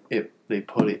of it, they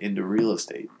put it into real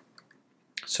estate.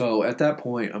 So at that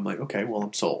point, I'm like, okay, well,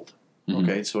 I'm sold.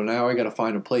 Okay, so now I got to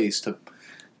find a place to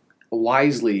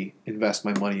wisely invest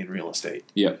my money in real estate.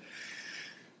 Yeah.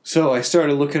 So I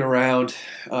started looking around.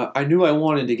 I knew I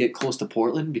wanted to get close to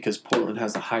Portland because Portland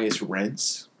has the highest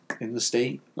rents in the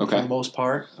state for the most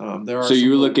part. So you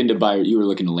were looking to buy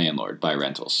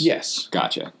rentals. Yes.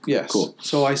 Gotcha. Yes. Cool.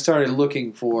 So I started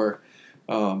looking for,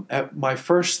 at my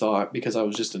first thought, because I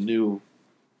was just a new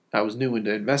I was new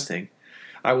into investing,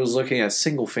 I was looking at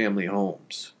single-family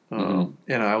homes. And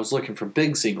I was looking for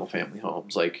big single-family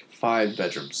homes, like 5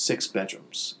 bedrooms, 6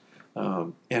 bedrooms.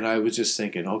 And I was just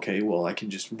thinking, okay, well, I can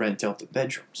just rent out the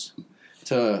bedrooms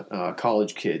to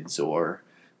college kids or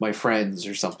my friends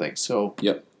or something. So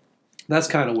that's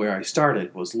kind of where I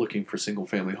started, was looking for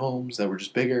single-family homes that were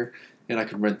just bigger, and I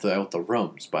could rent out the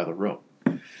rooms by the room,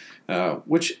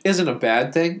 which isn't a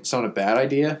bad thing. It's not a bad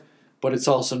idea, but it's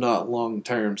also not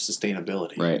long-term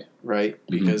sustainability. Right?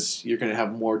 Because you're going to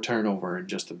have more turnover in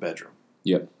just a bedroom.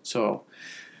 So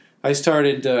I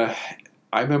started,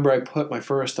 I remember I put my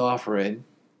first offer in,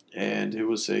 and it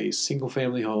was a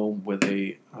single-family home with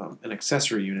an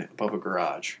accessory unit above a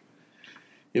garage.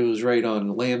 It was right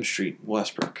on Lamb Street in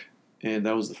Westbrook, and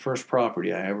that was the first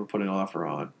property I ever put an offer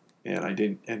on, and I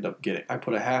didn't end up getting. I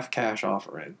put a half cash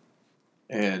offer in,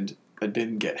 and I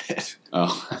didn't get it.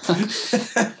 Oh,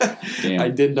 damn. I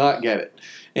did not get it.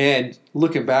 And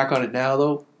looking back on it now,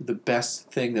 though, the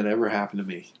best thing that ever happened to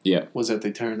me was that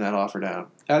they turned that offer down.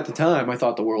 At the time, I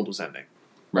thought the world was ending.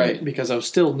 Right. Because I was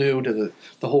still new to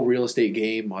the whole real estate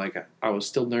game. Like, I was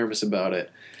still nervous about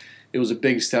it. It was a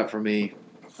big step for me.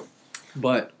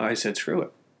 But I said, screw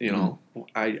it. You know,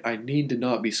 I need to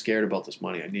not be scared about this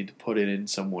money. I need to put it in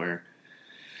somewhere.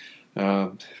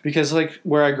 Because, like,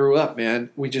 where I grew up, man,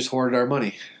 we just hoarded our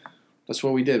money. That's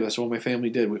what we did. That's what my family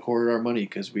did. We hoarded our money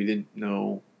because we didn't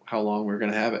know how long we were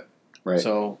going to have it. Right.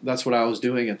 So that's what I was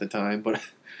doing at the time. But,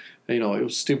 you know, it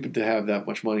was stupid to have that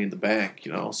much money in the bank,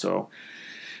 you know. So,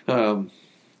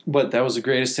 but that was the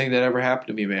greatest thing that ever happened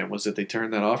to me, man, was that they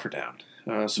turned that offer down.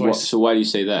 So why do you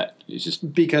say that? It's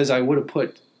just because I would have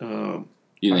put.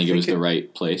 You think it was the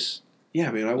right place? Yeah,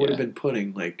 I mean, I would have been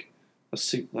putting like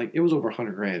it was over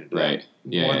 $100,000. Right.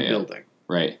 One building.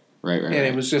 Right. And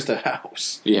it was just a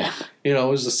house. Yeah. You know,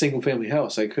 it was a single family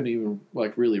house. I couldn't even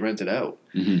like really rent it out.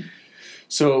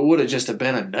 So it would have just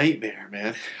been a nightmare,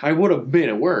 man. I would have made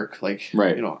it work. Like,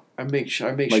 you know, I make like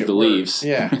shit the work. leaves.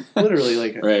 Yeah, literally,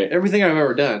 like everything I've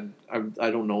ever done,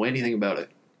 I don't know anything about it.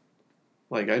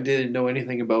 Like, I didn't know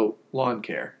anything about lawn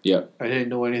care. I didn't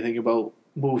know anything about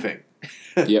moving.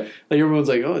 Like, everyone's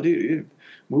like, oh, dude,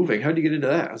 moving. How'd you get into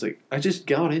that? I was like, I just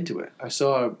got into it. I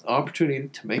saw an opportunity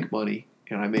to make money,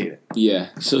 and I made it. Yeah.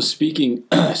 So speaking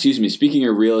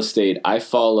of real estate, I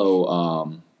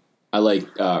follow, I like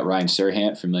Ryan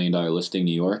Serhant from $1 Million Listing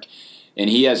New York, and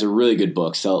he has a really good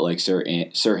book, Sell It Like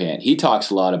Serhant. He talks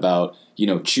a lot about, you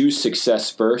know, choose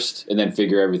success first and then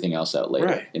figure everything else out later.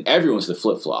 Right. And everyone's the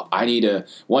flip-flop.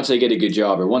 Once I get a good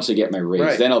job or once I get my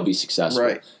raise, then I'll be successful.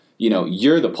 Right. You know,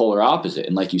 you're the polar opposite.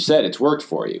 And like you said, it's worked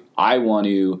for you. I want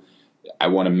to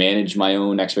manage my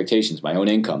own expectations, my own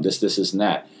income, this, and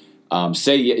that.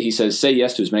 He says, say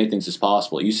yes to as many things as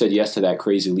possible. You said yes to that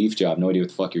crazy leaf job, no idea what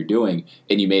the fuck you're doing,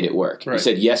 and you made it work. You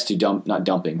said yes to not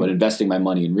dumping, but investing my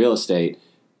money in real estate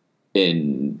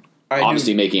and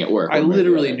obviously making it work. I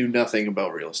literally knew nothing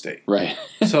about real estate. Right.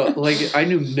 So, like, I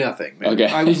knew nothing, man. Okay.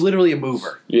 I was literally a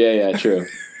mover. Yeah, true.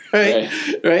 Right?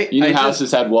 You knew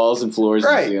houses had walls and floors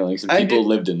and ceilings, and people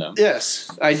lived in them. Yes.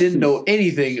 I didn't know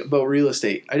anything about real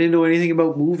estate. I didn't know anything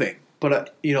about moving.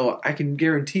 But, you know, I can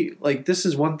guarantee, like, this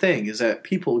is one thing, is that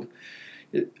people,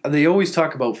 they always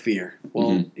talk about fear.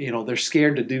 Well, you know, they're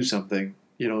scared to do something,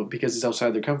 you know, because it's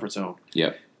outside their comfort zone.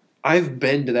 Yeah. I've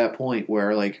been to that point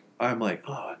where, like, I'm like,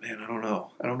 oh, man, I don't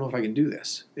know. I don't know if I can do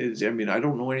this. I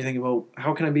don't know anything about,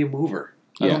 how can I be a mover?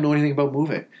 I don't know anything about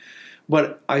moving.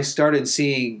 But I started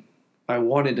seeing, I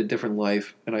wanted a different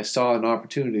life, and I saw an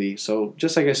opportunity. So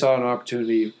just like I saw an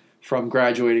opportunity from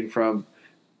graduating from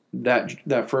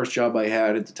that first job I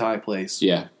had at the Thai place,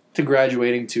 to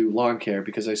graduating to lawn care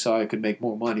because I saw I could make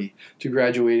more money, to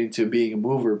graduating to being a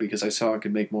mover because I saw I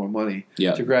could make more money,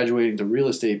 to graduating to real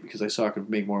estate because I saw I could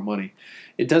make more money.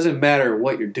 It doesn't matter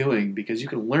what you're doing because you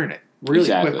can learn it really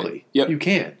quickly. You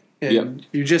can. And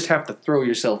you just have to throw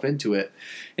yourself into it.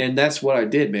 And that's what I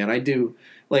did, man.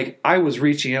 I was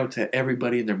reaching out to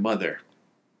everybody and their mother.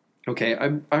 Okay,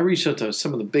 I reached out to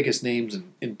some of the biggest names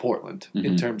in Portland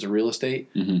in terms of real estate.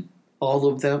 All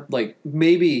of them, like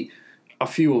maybe a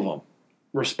few of them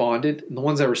responded. And the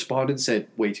ones that responded said,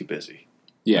 way too busy.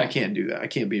 I can't do that. I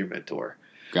can't be your mentor.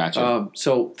 Gotcha.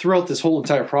 So throughout this whole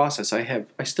entire process, I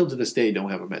still to this day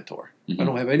don't have a mentor. I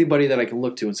don't have anybody that I can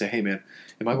look to and say, hey man,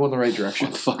 am I going the right direction?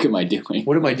 What the fuck am I doing?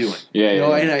 What am I doing?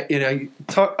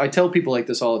 I tell people like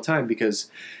this all the time because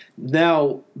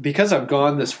now, because I've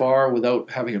gone this far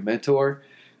without having a mentor,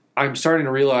 I'm starting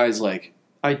to realize, like,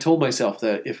 I told myself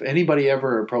that if anybody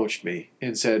ever approached me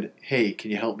and said, "Hey,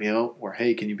 can you help me out?" or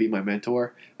 "Hey, can you be my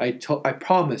mentor?" I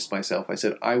promised myself. I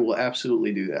said, "I will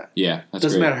absolutely do that." Yeah, that's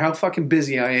Doesn't great. matter how fucking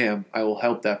busy I am. I will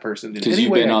help that person because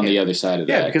you've been on the other side of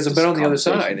that. Yeah, because I've been on the other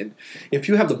side, and if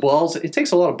you have the balls, it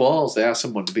takes a lot of balls to ask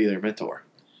someone to be their mentor.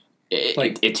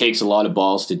 It takes a lot of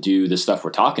balls to do the stuff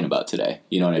we're talking about today.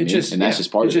 You know what I mean? And that's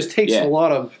just part of it. It just takes a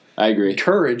lot of I agree.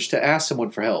 courage to ask someone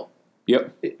for help.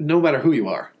 Yep. No matter who you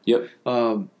are. Yep.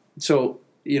 So,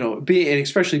 and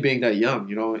especially being that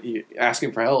young,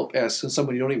 asking for help, asking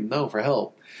someone you don't even know for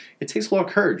help, it takes a lot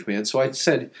of courage, man. So I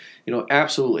said,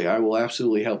 absolutely, I will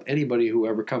absolutely help anybody who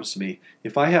ever comes to me.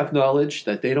 If I have knowledge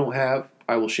that they don't have,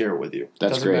 I will share it with you.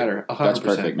 That's Doesn't great. matter. 100%. That's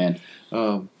perfect, man.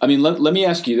 Let me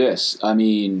ask you this.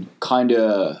 Kind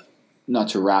of, not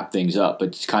to wrap things up,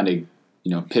 but just kind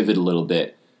of, pivot a little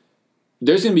bit.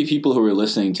 There's going to be people who are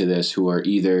listening to this who are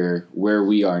either where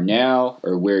we are now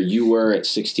or where you were at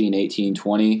 16, 18,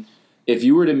 20. If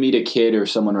you were to meet a kid or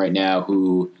someone right now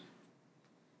who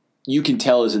you can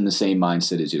tell is in the same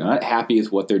mindset as you, they're not happy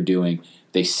with what they're doing,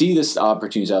 they see this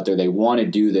opportunities out there, they want to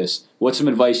do this, what's some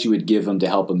advice you would give them to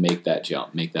help them make that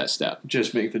jump, make that step?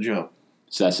 Just make the jump.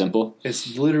 It's that simple?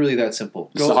 It's literally that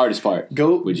simple. It's the hardest part.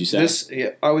 Would you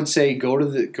say? I would say go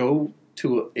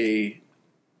to a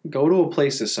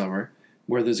place this summer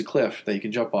where there's a cliff that you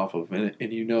can jump off of, and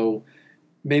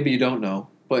maybe you don't know,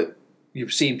 but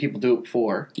you've seen people do it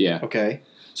before. Yeah. Okay.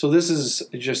 So this is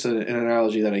just an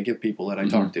analogy that I give people that I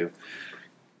talk to.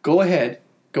 Go ahead,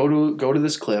 go to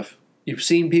this cliff. You've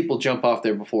seen people jump off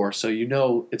there before, so you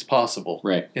know it's possible.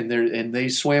 Right. And they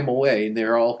swam away and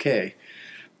they're all okay.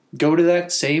 Go to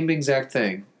that same exact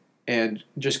thing and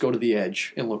just go to the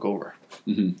edge and look over.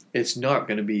 Mm-hmm. It's not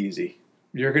going to be easy.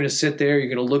 You're going to sit there.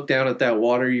 You're going to look down at that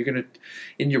water. You're going to,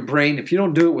 in your brain, if you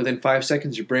don't do it within 5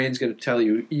 seconds, your brain's going to tell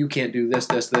you, you can't do this,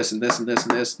 this, this, and this, and this,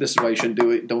 and this. This is why you shouldn't do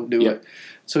it. Don't do it.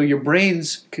 So your brain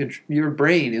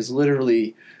is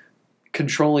literally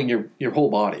controlling your whole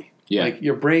body. Yeah. Like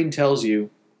your brain tells you,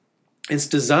 it's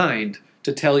designed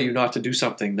to tell you not to do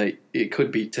something that it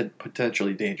could be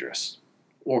potentially dangerous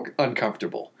or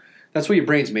uncomfortable. That's what your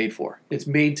brain's made for. It's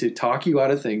made to talk you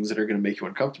out of things that are going to make you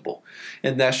uncomfortable.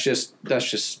 And that's just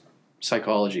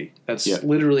psychology. That's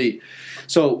literally.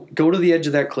 So go to the edge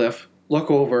of that cliff,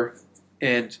 look over,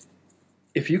 and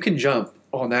if you can jump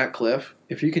on that cliff,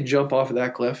 if you can jump off of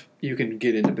that cliff, you can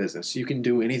get into business. You can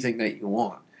do anything that you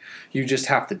want. You just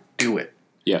have to do it.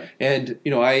 Yeah. And,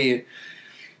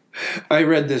 I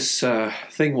read this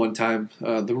thing one time,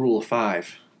 the rule of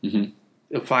 5.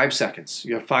 Mm-hmm. 5 seconds.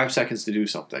 You have 5 seconds to do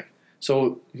something.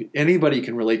 So anybody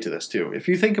can relate to this too. If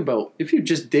you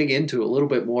just dig into a little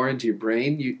bit more into your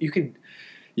brain, you can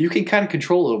kind of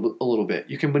control it a little bit.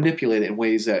 You can manipulate it in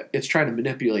ways that it's trying to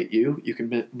manipulate you. You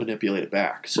can manipulate it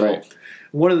back. So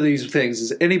one of these things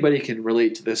is anybody can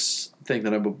relate to this thing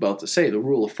that I'm about to say, the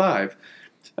rule of 5.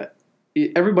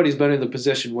 Everybody's been in the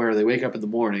position where they wake up in the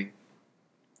morning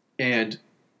and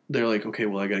they're like, okay,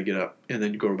 well, I got to get up and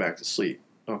then go back to sleep.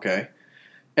 Okay.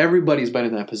 Everybody's been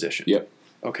in that position. Yep.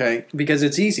 Okay, because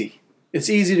it's easy. It's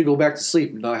easy to go back to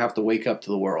sleep and not have to wake up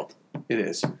to the world. It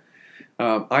is.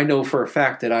 I know for a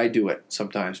fact that I do it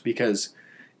sometimes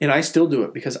and I still do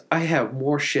it because I have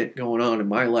more shit going on in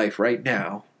my life right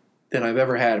now than I've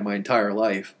ever had in my entire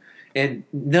life, and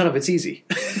none of it's easy.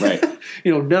 Right.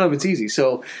 None of it's easy.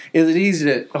 So is it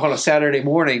easy on a Saturday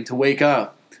morning to wake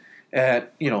up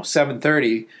at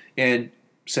 7:30 and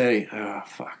say, "Oh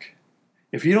fuck"?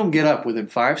 If you don't get up within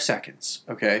 5 seconds,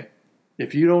 okay.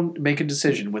 If you don't make a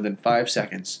decision within 5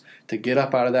 seconds to get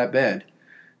up out of that bed,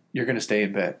 you're going to stay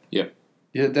in bed. Yep.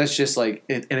 Yeah, that's just like,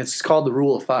 and it's called the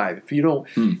rule of 5. If you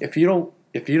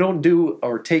don't do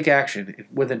or take action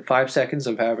within 5 seconds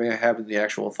of having the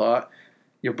actual thought,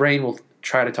 your brain will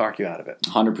try to talk you out of it.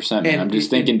 100%. Man. I'm just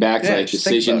thinking back to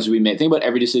decisions we make. Think about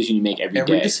every decision you make every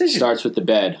day. Decision Starts with the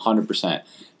bed. 100%.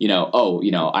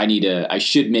 I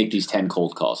should make these 10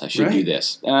 cold calls. I should do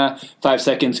this. 5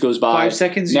 seconds goes by. 5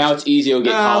 seconds. Now it's easy to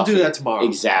get coffee. I'll do that tomorrow.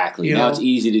 Exactly. Now it's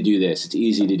easy to do this. It's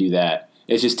easy to do that.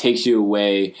 It just takes you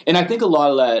away. And I think a lot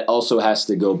of that also has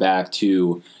to go back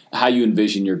to how you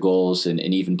envision your goals and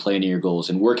even planning your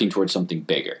goals and working towards something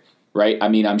bigger. Right? I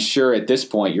mean, I'm sure at this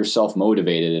point you're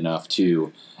self-motivated enough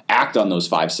to act on those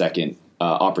 5 second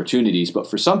opportunities. But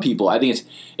for some people, I think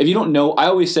if you don't know, I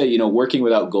always say, working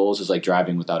without goals is like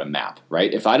driving without a map,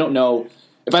 right? If I don't know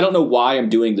why I'm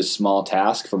doing this small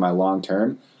task for my long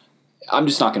term, I'm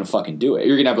just not going to fucking do it.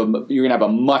 You're gonna have a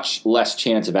much less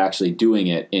chance of actually doing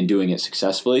it and doing it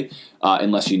successfully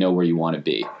unless you know where you want to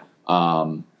be.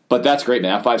 But that's great,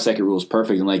 man. That 5 second rule is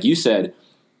perfect. And like you said,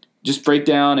 just break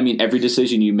down. I mean, every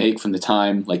decision you make from the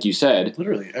time, like you said,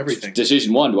 literally everything.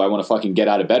 Decision one: do I want to fucking get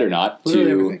out of bed or not?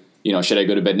 Literally everything. Should I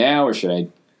go to bed now or should I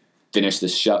finish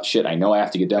this shit I know I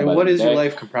have to get done? And by what the is day? your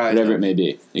life comprised? Whatever of? it may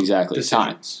be, exactly.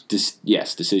 Decisions. Time.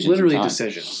 Yes, decisions. Literally and time.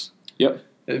 decisions. Yep.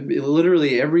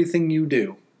 Literally everything you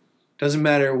do doesn't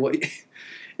matter what.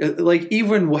 Like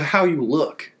even how you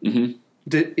look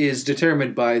is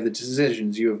determined by the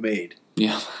decisions you have made.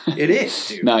 Yeah, it is,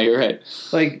 dude. No, you're right.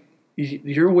 Like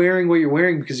you're wearing what you're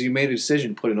wearing because you made a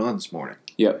decision to put it on this morning.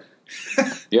 Yep.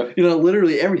 Yep.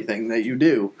 Literally everything that you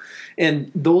do,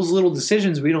 and those little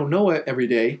decisions we don't know it every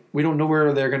day. We don't know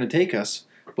where they're going to take us.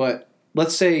 But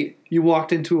let's say you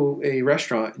walked into a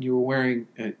restaurant and you were wearing,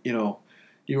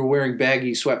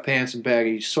 baggy sweatpants and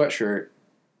baggy sweatshirt.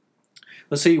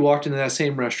 Let's say you walked into that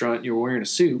same restaurant and you were wearing a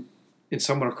suit, and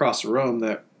someone across the room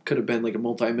that could have been like a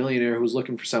multimillionaire who was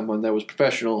looking for someone that was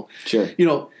professional. Sure.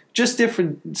 Just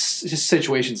different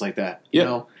situations like that.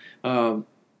 Yep.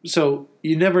 So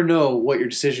you never know what your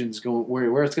decision's going,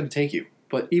 where it's going to take you.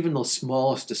 But even the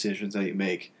smallest decisions that you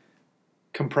make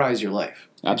comprise your life.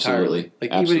 Absolutely. Entirely.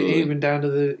 Like Absolutely. even down to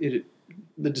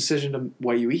the decision of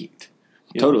what you eat.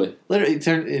 Totally. Literally,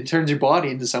 it turns your body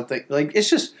into something. Like it's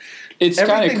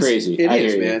kind of crazy. It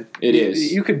is, man. It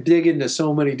is. You could dig into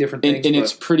so many different things, and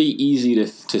it's pretty easy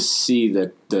to see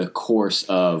the course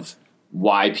of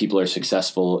why people are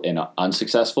successful and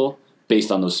unsuccessful based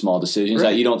on those small decisions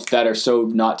that are so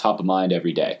not top of mind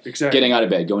every day. Exactly. Getting out of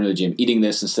bed, going to the gym, eating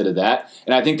this instead of that.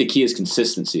 And I think the key is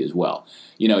consistency as well.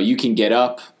 You can get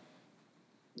up,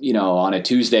 on a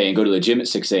Tuesday and go to the gym at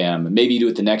 6 a.m. Maybe you do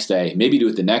it the next day. Maybe you do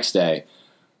it the next day.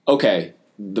 Okay,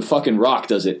 the fucking Rock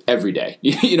does it every day.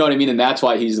 You know what I mean? And that's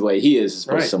why he's the way he is as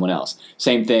opposed to someone else.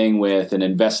 Same thing with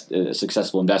a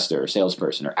successful investor or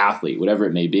salesperson or athlete, whatever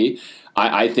it may be.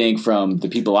 I think from the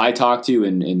people I talk to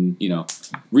and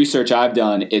research I've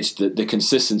done, it's the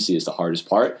consistency is the hardest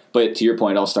part. But to your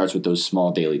point, it all starts with those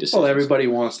small daily decisions. Well, everybody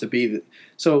wants to be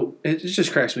so it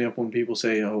just cracks me up when people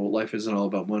say, "Oh, life isn't all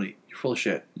about money." You're full of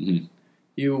shit. Mm-hmm.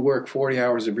 You work 40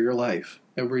 hours of your life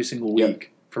every single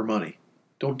week for money.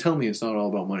 Don't tell me it's not all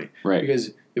about money. Right. Because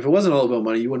if it wasn't all about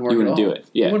money, you wouldn't work at all. You wouldn't do it.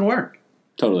 Yeah. You wouldn't work.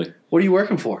 Totally. What are you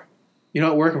working for? You're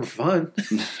not working for fun.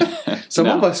 Some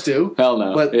of us do. Hell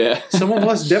no. But some of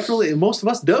us definitely, most of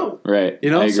us don't. Right.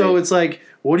 So it's like,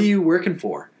 what are you working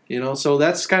for? So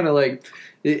that's kind of like,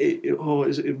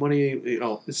 is it money?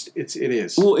 It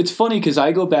is. Well, it's funny because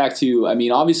I go back to,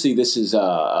 obviously this is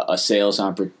a sales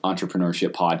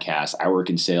entrepreneurship podcast. I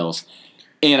work in sales.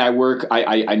 And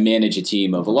I manage a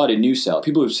team of a lot of new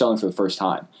people who are selling for the first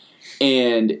time.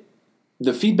 And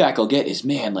the feedback I'll get is,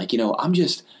 man, I'm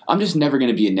just never going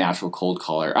to be a natural cold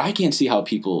caller. I can't see how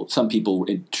some people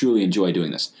truly enjoy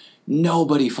doing this.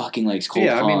 Nobody fucking likes cold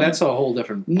calling. Yeah, that's a whole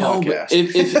different podcast.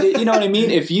 If you know what I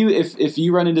mean? If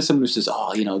you run into someone who says,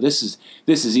 "Oh, this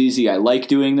is easy. I like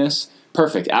doing this."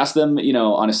 Perfect. Ask them,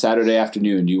 on a Saturday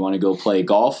afternoon, do you want to go play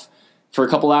golf for a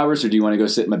couple hours, or do you want to go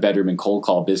sit in my bedroom and cold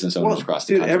call business owners across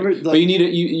the country? But you need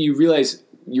you realize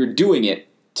you're doing it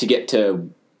to get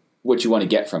to what you want to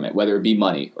get from it, whether it be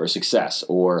money or success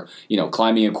or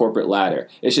climbing a corporate ladder.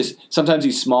 It's just sometimes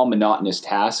these small monotonous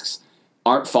tasks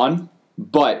aren't fun,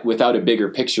 but without a bigger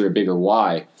picture, a bigger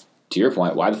why. To your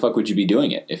point, why the fuck would you be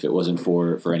doing it if it wasn't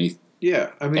for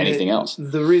anything else?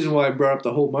 The reason why I brought up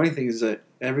the whole money thing is that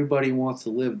everybody wants to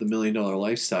live the $1 million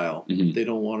lifestyle. Mm-hmm. They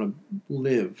don't want to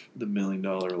live the $1 million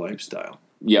lifestyle.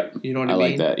 Yep. You know what I mean? I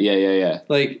like that. Yeah.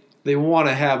 Like, they want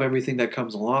to have everything that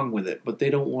comes along with it, but they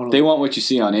don't want to... They want what you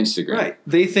see on Instagram. Right.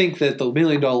 They think that the $1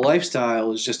 million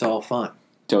lifestyle is just all fun.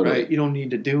 Totally. Right? You don't need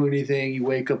to do anything. You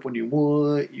wake up when you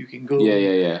want. You can go...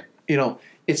 Yeah.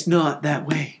 It's not that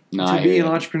way. No, to be an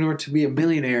entrepreneur, to be a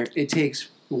millionaire, it takes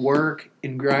work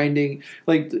and grinding.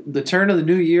 Like, the turn of the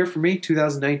new year for me,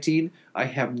 2019, I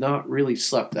have not really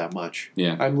slept that much.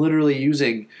 Yeah. I'm literally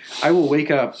I will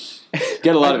wake up...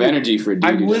 Get a lot of energy for a dude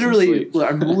I'm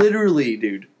literally,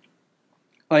 dude.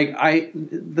 Like,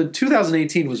 the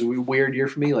 2018 was a weird year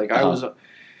for me. Like,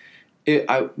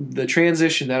 the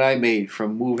transition that I made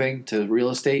from moving to real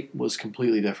estate was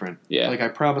completely different. Yeah. Like, I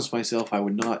promised myself I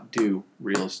would not do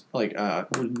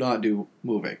would not do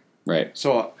moving. Right.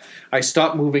 So I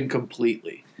stopped moving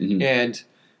completely. Mm-hmm. And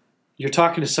you're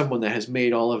talking to someone that has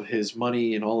made all of his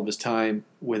money and all of his time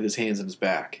with his hands and his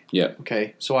back. Yeah.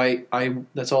 Okay. So I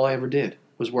that's all I ever did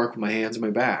was work with my hands and my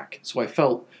back. So I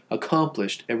felt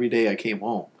accomplished every day I came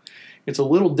home. It's a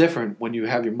little different when you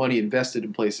have your money invested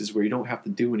in places where you don't have to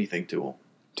do anything to them.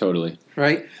 Totally.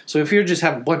 Right? So if you just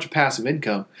have a bunch of passive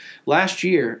income, last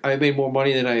year I made more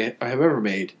money than I have ever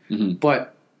made, mm-hmm.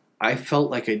 but I felt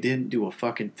like I didn't do a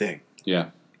fucking thing. Yeah.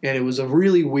 And it was a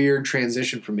really weird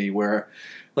transition for me where,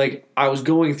 like, I was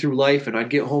going through life and I'd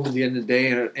get home at the end of the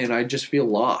day and I'd just feel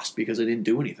lost because I didn't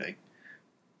do anything.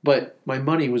 But my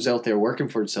money was out there working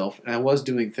for itself, and I was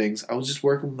doing things. I was just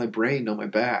working with my brain, not my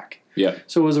back. Yeah.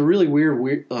 So it was a really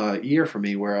weird year for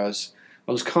me where I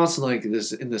was constantly like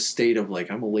in this state of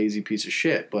like, I'm a lazy piece of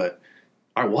shit, but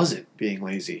I wasn't being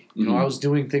lazy. You know, I was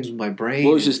doing things with my brain.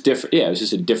 Well, it was just different. Yeah, it was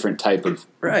just a different type of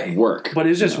work. But it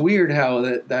was just weird how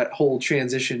that whole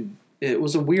transition, it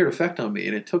was a weird effect on me,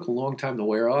 and it took a long time to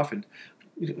wear off. And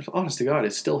honest to God,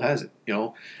 it still hasn't. You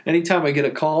know, anytime I get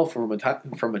a call from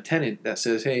a tenant that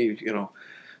says, "Hey, you know,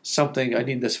 something, I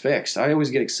need this fixed," I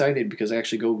always get excited because I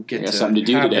actually go get something to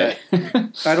do today.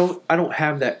 I don't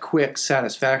have that quick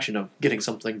satisfaction of getting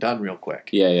something done real quick.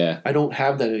 Yeah. I don't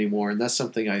have that anymore, and that's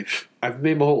something I've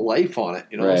made my whole life on it.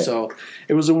 You know, Right. so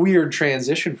it was a weird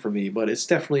transition for me, but it's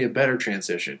definitely a better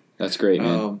transition. That's great,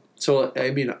 man. So I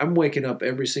mean, I'm waking up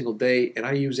every single day, and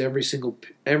I use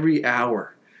every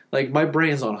hour. Like, my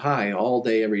brain's on high all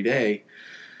day, every day.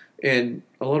 And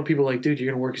a lot of people are like, dude, you're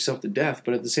going to work yourself to death.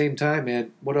 But at the same time,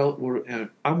 man,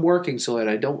 I'm working so that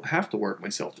I don't have to work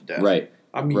myself to death. Right.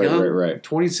 I'm young,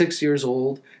 26 years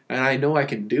old, and I know I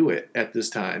can do it at this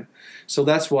time. So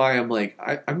that's why I'm like,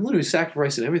 I'm literally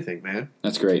sacrificing everything, man.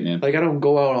 That's great, man. Like, I don't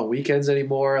go out on weekends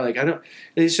anymore. Like,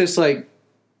 it's just like,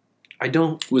 I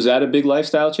don't. Was that a big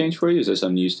lifestyle change for you? Is that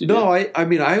something you used to do? No, I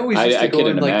mean, I always used to go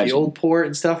in, like, the old port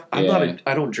and stuff. I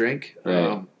don't drink.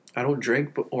 Right. I don't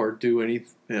drink or do any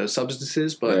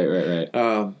substances, but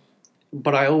Right.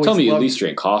 But I always tell me you at least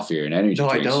drink coffee or an energy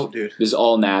drink. No, I don't, dude. This is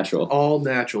all natural. All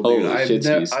natural, dude. Holy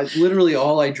shit, literally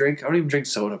all I drink. I don't even drink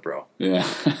soda, bro. Yeah.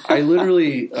 I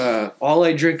literally all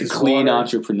I drink is clean water.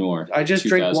 Entrepreneur. I just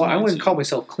drink water. I wouldn't call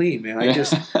myself clean, man. I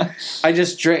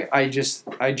just drink.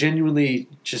 I genuinely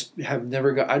just have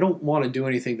never got. I don't want to do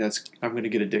anything I'm going to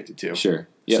get addicted to. Sure.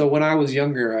 Yep. So when I was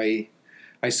younger, I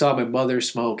saw my mother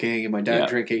smoking and my dad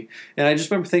drinking, and I just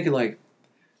remember thinking, like,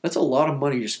 that's a lot of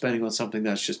money you're spending on something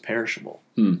that's just perishable.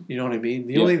 You know what I mean?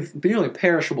 The only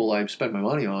perishable I spend my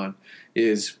money on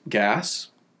is gas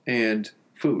and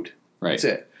food. Right. That's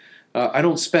it. I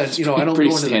don't spend. You know, I don't pretty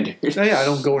go into standard. I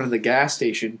don't go into the gas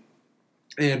station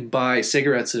and buy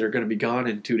cigarettes that are going to be gone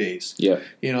in 2 days. Yeah.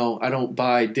 You know, I don't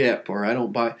buy dip or I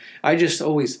don't buy. I just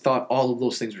always thought all of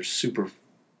those things were super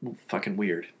fucking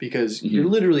weird because you're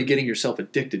literally getting yourself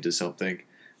addicted to something,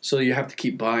 so you have to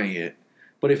keep buying it.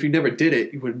 But if you never did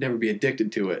it, you would never be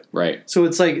addicted to it. Right. So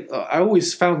it's like I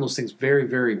always found those things very,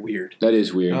 very weird. That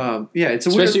is weird. Yeah, it's a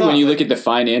especially weird thought. when you look at the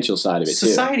financial side of it.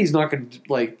 Society's not going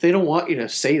to they don't want you to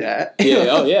say that. Yeah.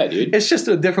 Oh yeah, dude. It's just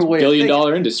a different way. $1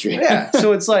 billion industry. Yeah.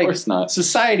 So it's like of course not.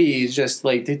 Society is just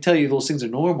like they tell you those things are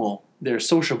normal. They're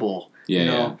sociable. Yeah. You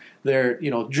know, they're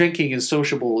drinking is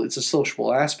sociable. It's a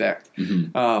sociable aspect.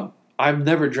 Mm-hmm. I've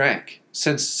never drank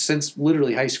since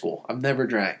literally high school. I've never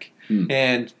drank,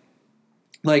 and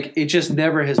like it just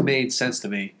never has made sense to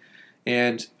me.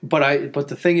 But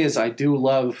the thing is, I do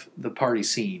love the party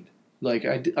scene. Like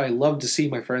I love to see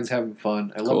my friends having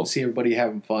fun. I love to see everybody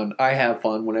having fun. I have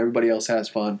fun when everybody else has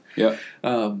fun. Yeah.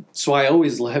 So I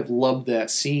always have loved that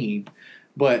scene.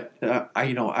 But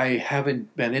I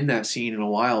haven't been in that scene in a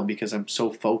while because I'm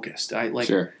so focused.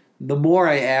 Sure. The more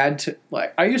I add to,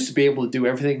 like, I used to be able to do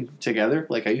everything together.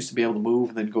 Like, I used to be able to move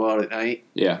and then go out at night.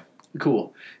 Yeah.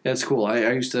 Cool. That's cool.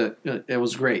 I used to, it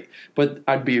was great. But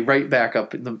I'd be right back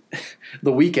up in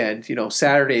the weekend,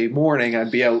 Saturday morning,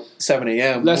 I'd be out 7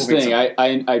 a.m. That's the thing.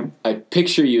 I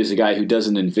picture you as a guy who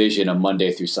doesn't envision a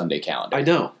Monday through Sunday calendar. I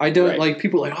don't. Right. Like,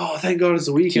 people are like, oh, thank God it's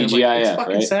the weekend. TGIF, it's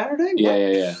fucking right? Saturday?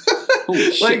 Yeah.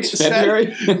 Holy shit, it's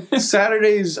February?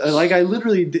 Saturdays, like, I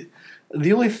literally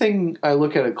the only thing I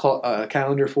look at a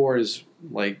calendar for is,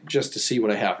 like, just to see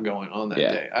what I have going on that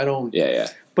day. I don't. Yeah.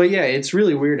 But yeah, it's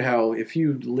really weird how if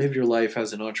you live your life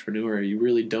as an entrepreneur, you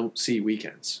really don't see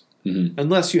weekends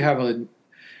unless you have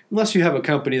a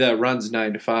company that runs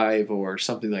 9 to 5 or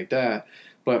something like that.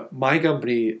 But my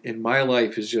company in my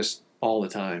life is just all the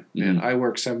time, man. I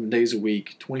work 7 days a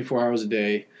week, 24 hours a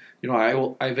day.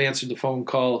 I've answered the phone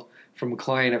call from a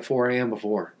client at 4 a.m.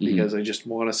 before because I just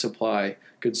want to supply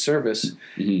good service.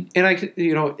 And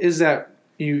is that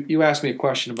you asked me a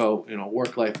question about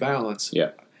work-life balance? Yeah.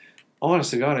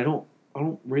 Honest to God, I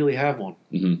don't really have one.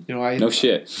 No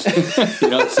shit. You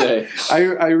don't say. I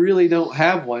really don't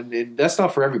have one, and that's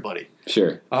not for everybody.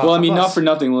 Sure. Well, I mean, not for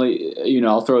nothing.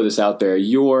 I'll throw this out there.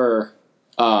 Your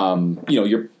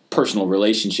personal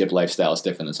relationship lifestyle is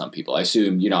different than some people. I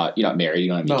assume you're not married. You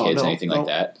don't have any kids, anything like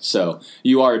that. So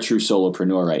you are a true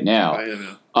solopreneur right now. I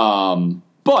am.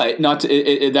 But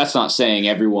that's not saying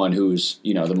everyone who's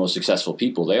the most successful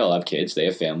people. They all have kids. They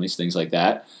have families. Things like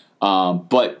that.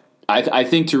 But I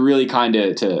think to really kind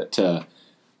of to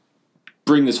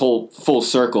bring this whole full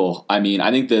circle, I mean,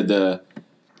 I think the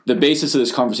basis of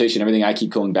this conversation, everything I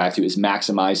keep going back to, is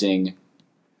maximizing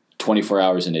 24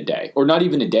 hours in a day. Or not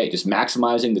even a day, just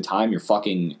maximizing the time you're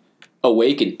fucking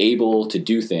awake and able to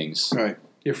do things. Right.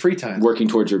 Your free time. Working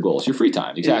towards your goals. Your free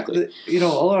time, exactly. You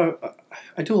know,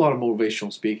 I do a lot of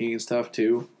motivational speaking and stuff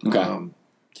too. Okay.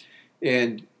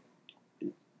 And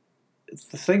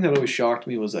the thing that always shocked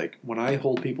me was like when I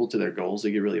hold people to their goals,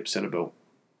 they get really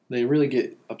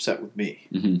upset with me.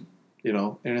 Mm-hmm. You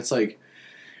know, and it's like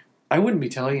I wouldn't be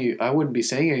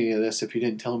saying any of this if you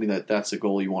didn't tell me that that's the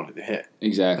goal you wanted to hit.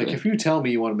 Exactly. Like if you tell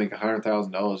me you want to make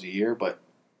 $100,000 a year, but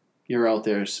you're out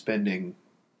there spending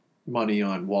money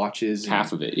on watches,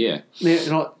 half of it, yeah. You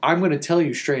know, I'm going to tell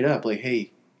you straight up, like,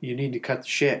 hey, you need to cut the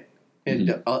shit.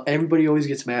 And everybody always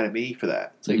gets mad at me for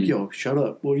that. It's like, yo, shut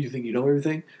up. What do you think? You know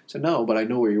everything? So no, but I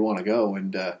know where you want to go,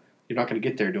 and you're not going to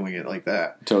get there doing it like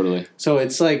that. Totally. So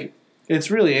it's like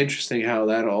it's really interesting how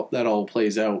that all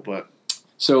plays out. But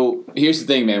so here's the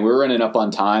thing, man. We're running up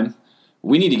on time.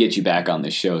 We need to get you back on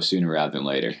this show sooner rather than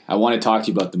later. I want to talk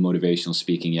to you about the motivational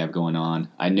speaking you have going on.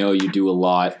 I know you do a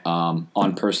lot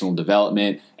on personal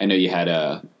development. I know you had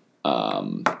a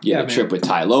trip with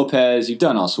Tai Lopez. You've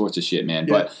done all sorts of shit, man.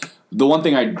 Yeah. But the one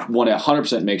thing I want to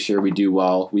 100% make sure we do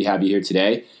while we have you here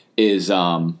today is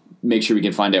make sure we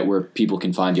can find out where people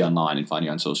can find you online and find you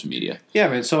on social media. Yeah,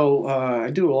 man. So I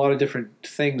do a lot of different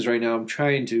things right now. I'm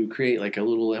trying to create like a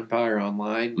little empire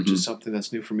online, which is something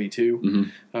that's new for me too.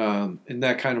 And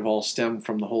that kind of all stemmed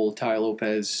from the whole Tai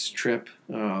Lopez trip.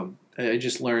 I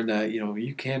just learned that, you know,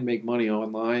 you can make money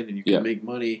online and you can make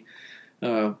money.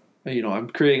 You know, I'm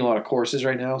creating a lot of courses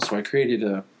right now. So I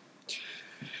created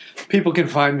people can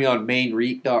find me on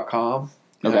mainreit.com.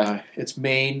 Okay. It's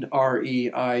mainreit.com.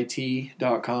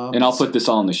 And I'll put this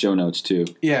all in the show notes too.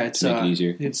 Yeah, it's make it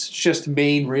easier. It's just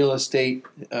Maine real estate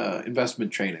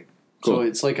investment training. Cool. So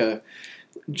it's like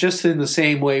just in the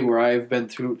same way where I've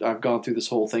gone through this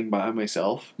whole thing by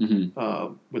myself,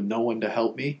 with no one to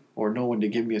help me or no one to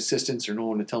give me assistance or no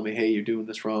one to tell me, hey, you're doing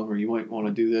this wrong or you might want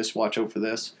to do this. Watch out for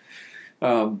this.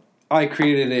 I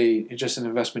created just an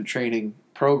investment training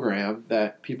program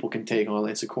that people can take on.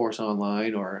 It's a course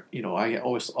online, or you know, I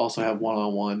also have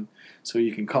one-on-one, so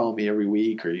you can call me every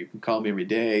week or you can call me every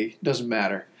day. It doesn't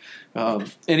matter.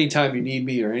 Anytime you need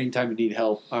me or anytime you need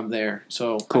help, I'm there.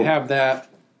 So cool. I have that.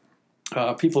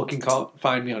 People can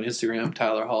find me on Instagram,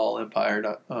 Tyler Hall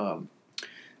Empire,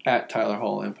 at Tyler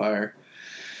Hall Empire.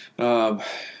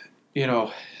 You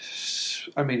know,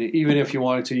 I mean, even if you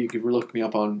wanted to, you could look me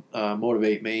up on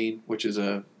Motivate Maine, which is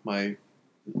my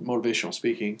motivational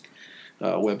speaking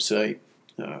website.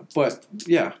 But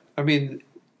yeah, I mean,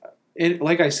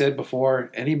 like I said before,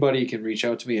 anybody can reach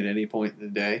out to me at any point in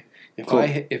the day.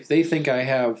 If they think I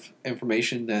have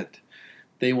information that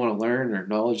they want to learn or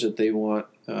knowledge that they want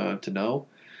to know,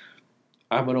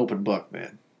 I'm an open book,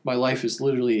 man. My life is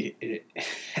literally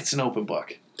it's an open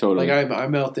book. Totally. Like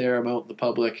I'm out there. I'm out in the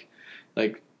public.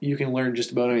 Like you can learn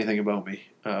just about anything about me.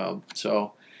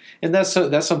 And that's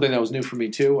something that was new for me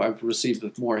too. I've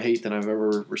received more hate than I've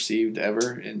ever received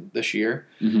in this year,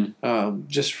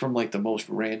 just from like the most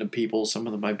random people. Some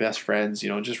of my best friends, you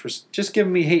know, just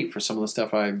giving me hate for some of the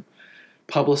stuff I'm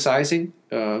publicizing.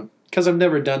 Because I've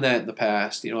never done that in the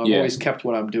past. You know, I've always kept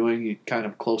what I'm doing kind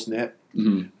of close knit.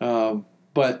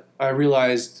 But I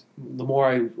realized the more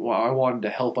I wanted to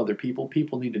help other people.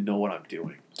 People need to know what I'm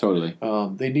doing. Totally.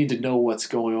 They need to know what's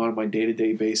going on my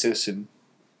day-to-day basis, and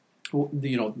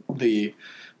you know the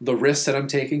risks that I'm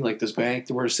taking. Like this bank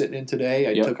that we're sitting in today,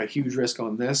 I took a huge risk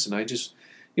on this, and I just,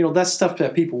 you know, that's stuff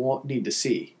that people need to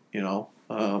see. You know,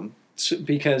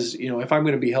 because you know if I'm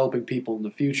going to be helping people in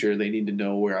the future, they need to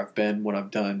know where I've been, what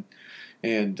I've done,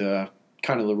 and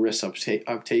kind of the risks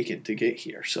I've taken to get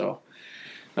here. So.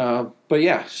 But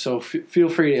yeah, so feel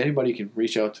free. Anybody can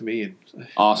reach out to me, and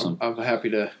awesome. I'm happy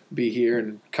to be here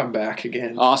and come back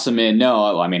again. Awesome, man.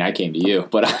 No, I mean I came to you,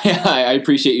 but I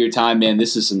appreciate your time, man.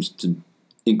 This is some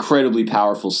incredibly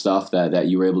powerful stuff that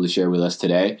you were able to share with us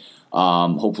today.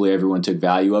 Hopefully, everyone took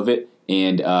value of it,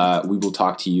 and we will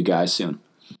talk to you guys soon.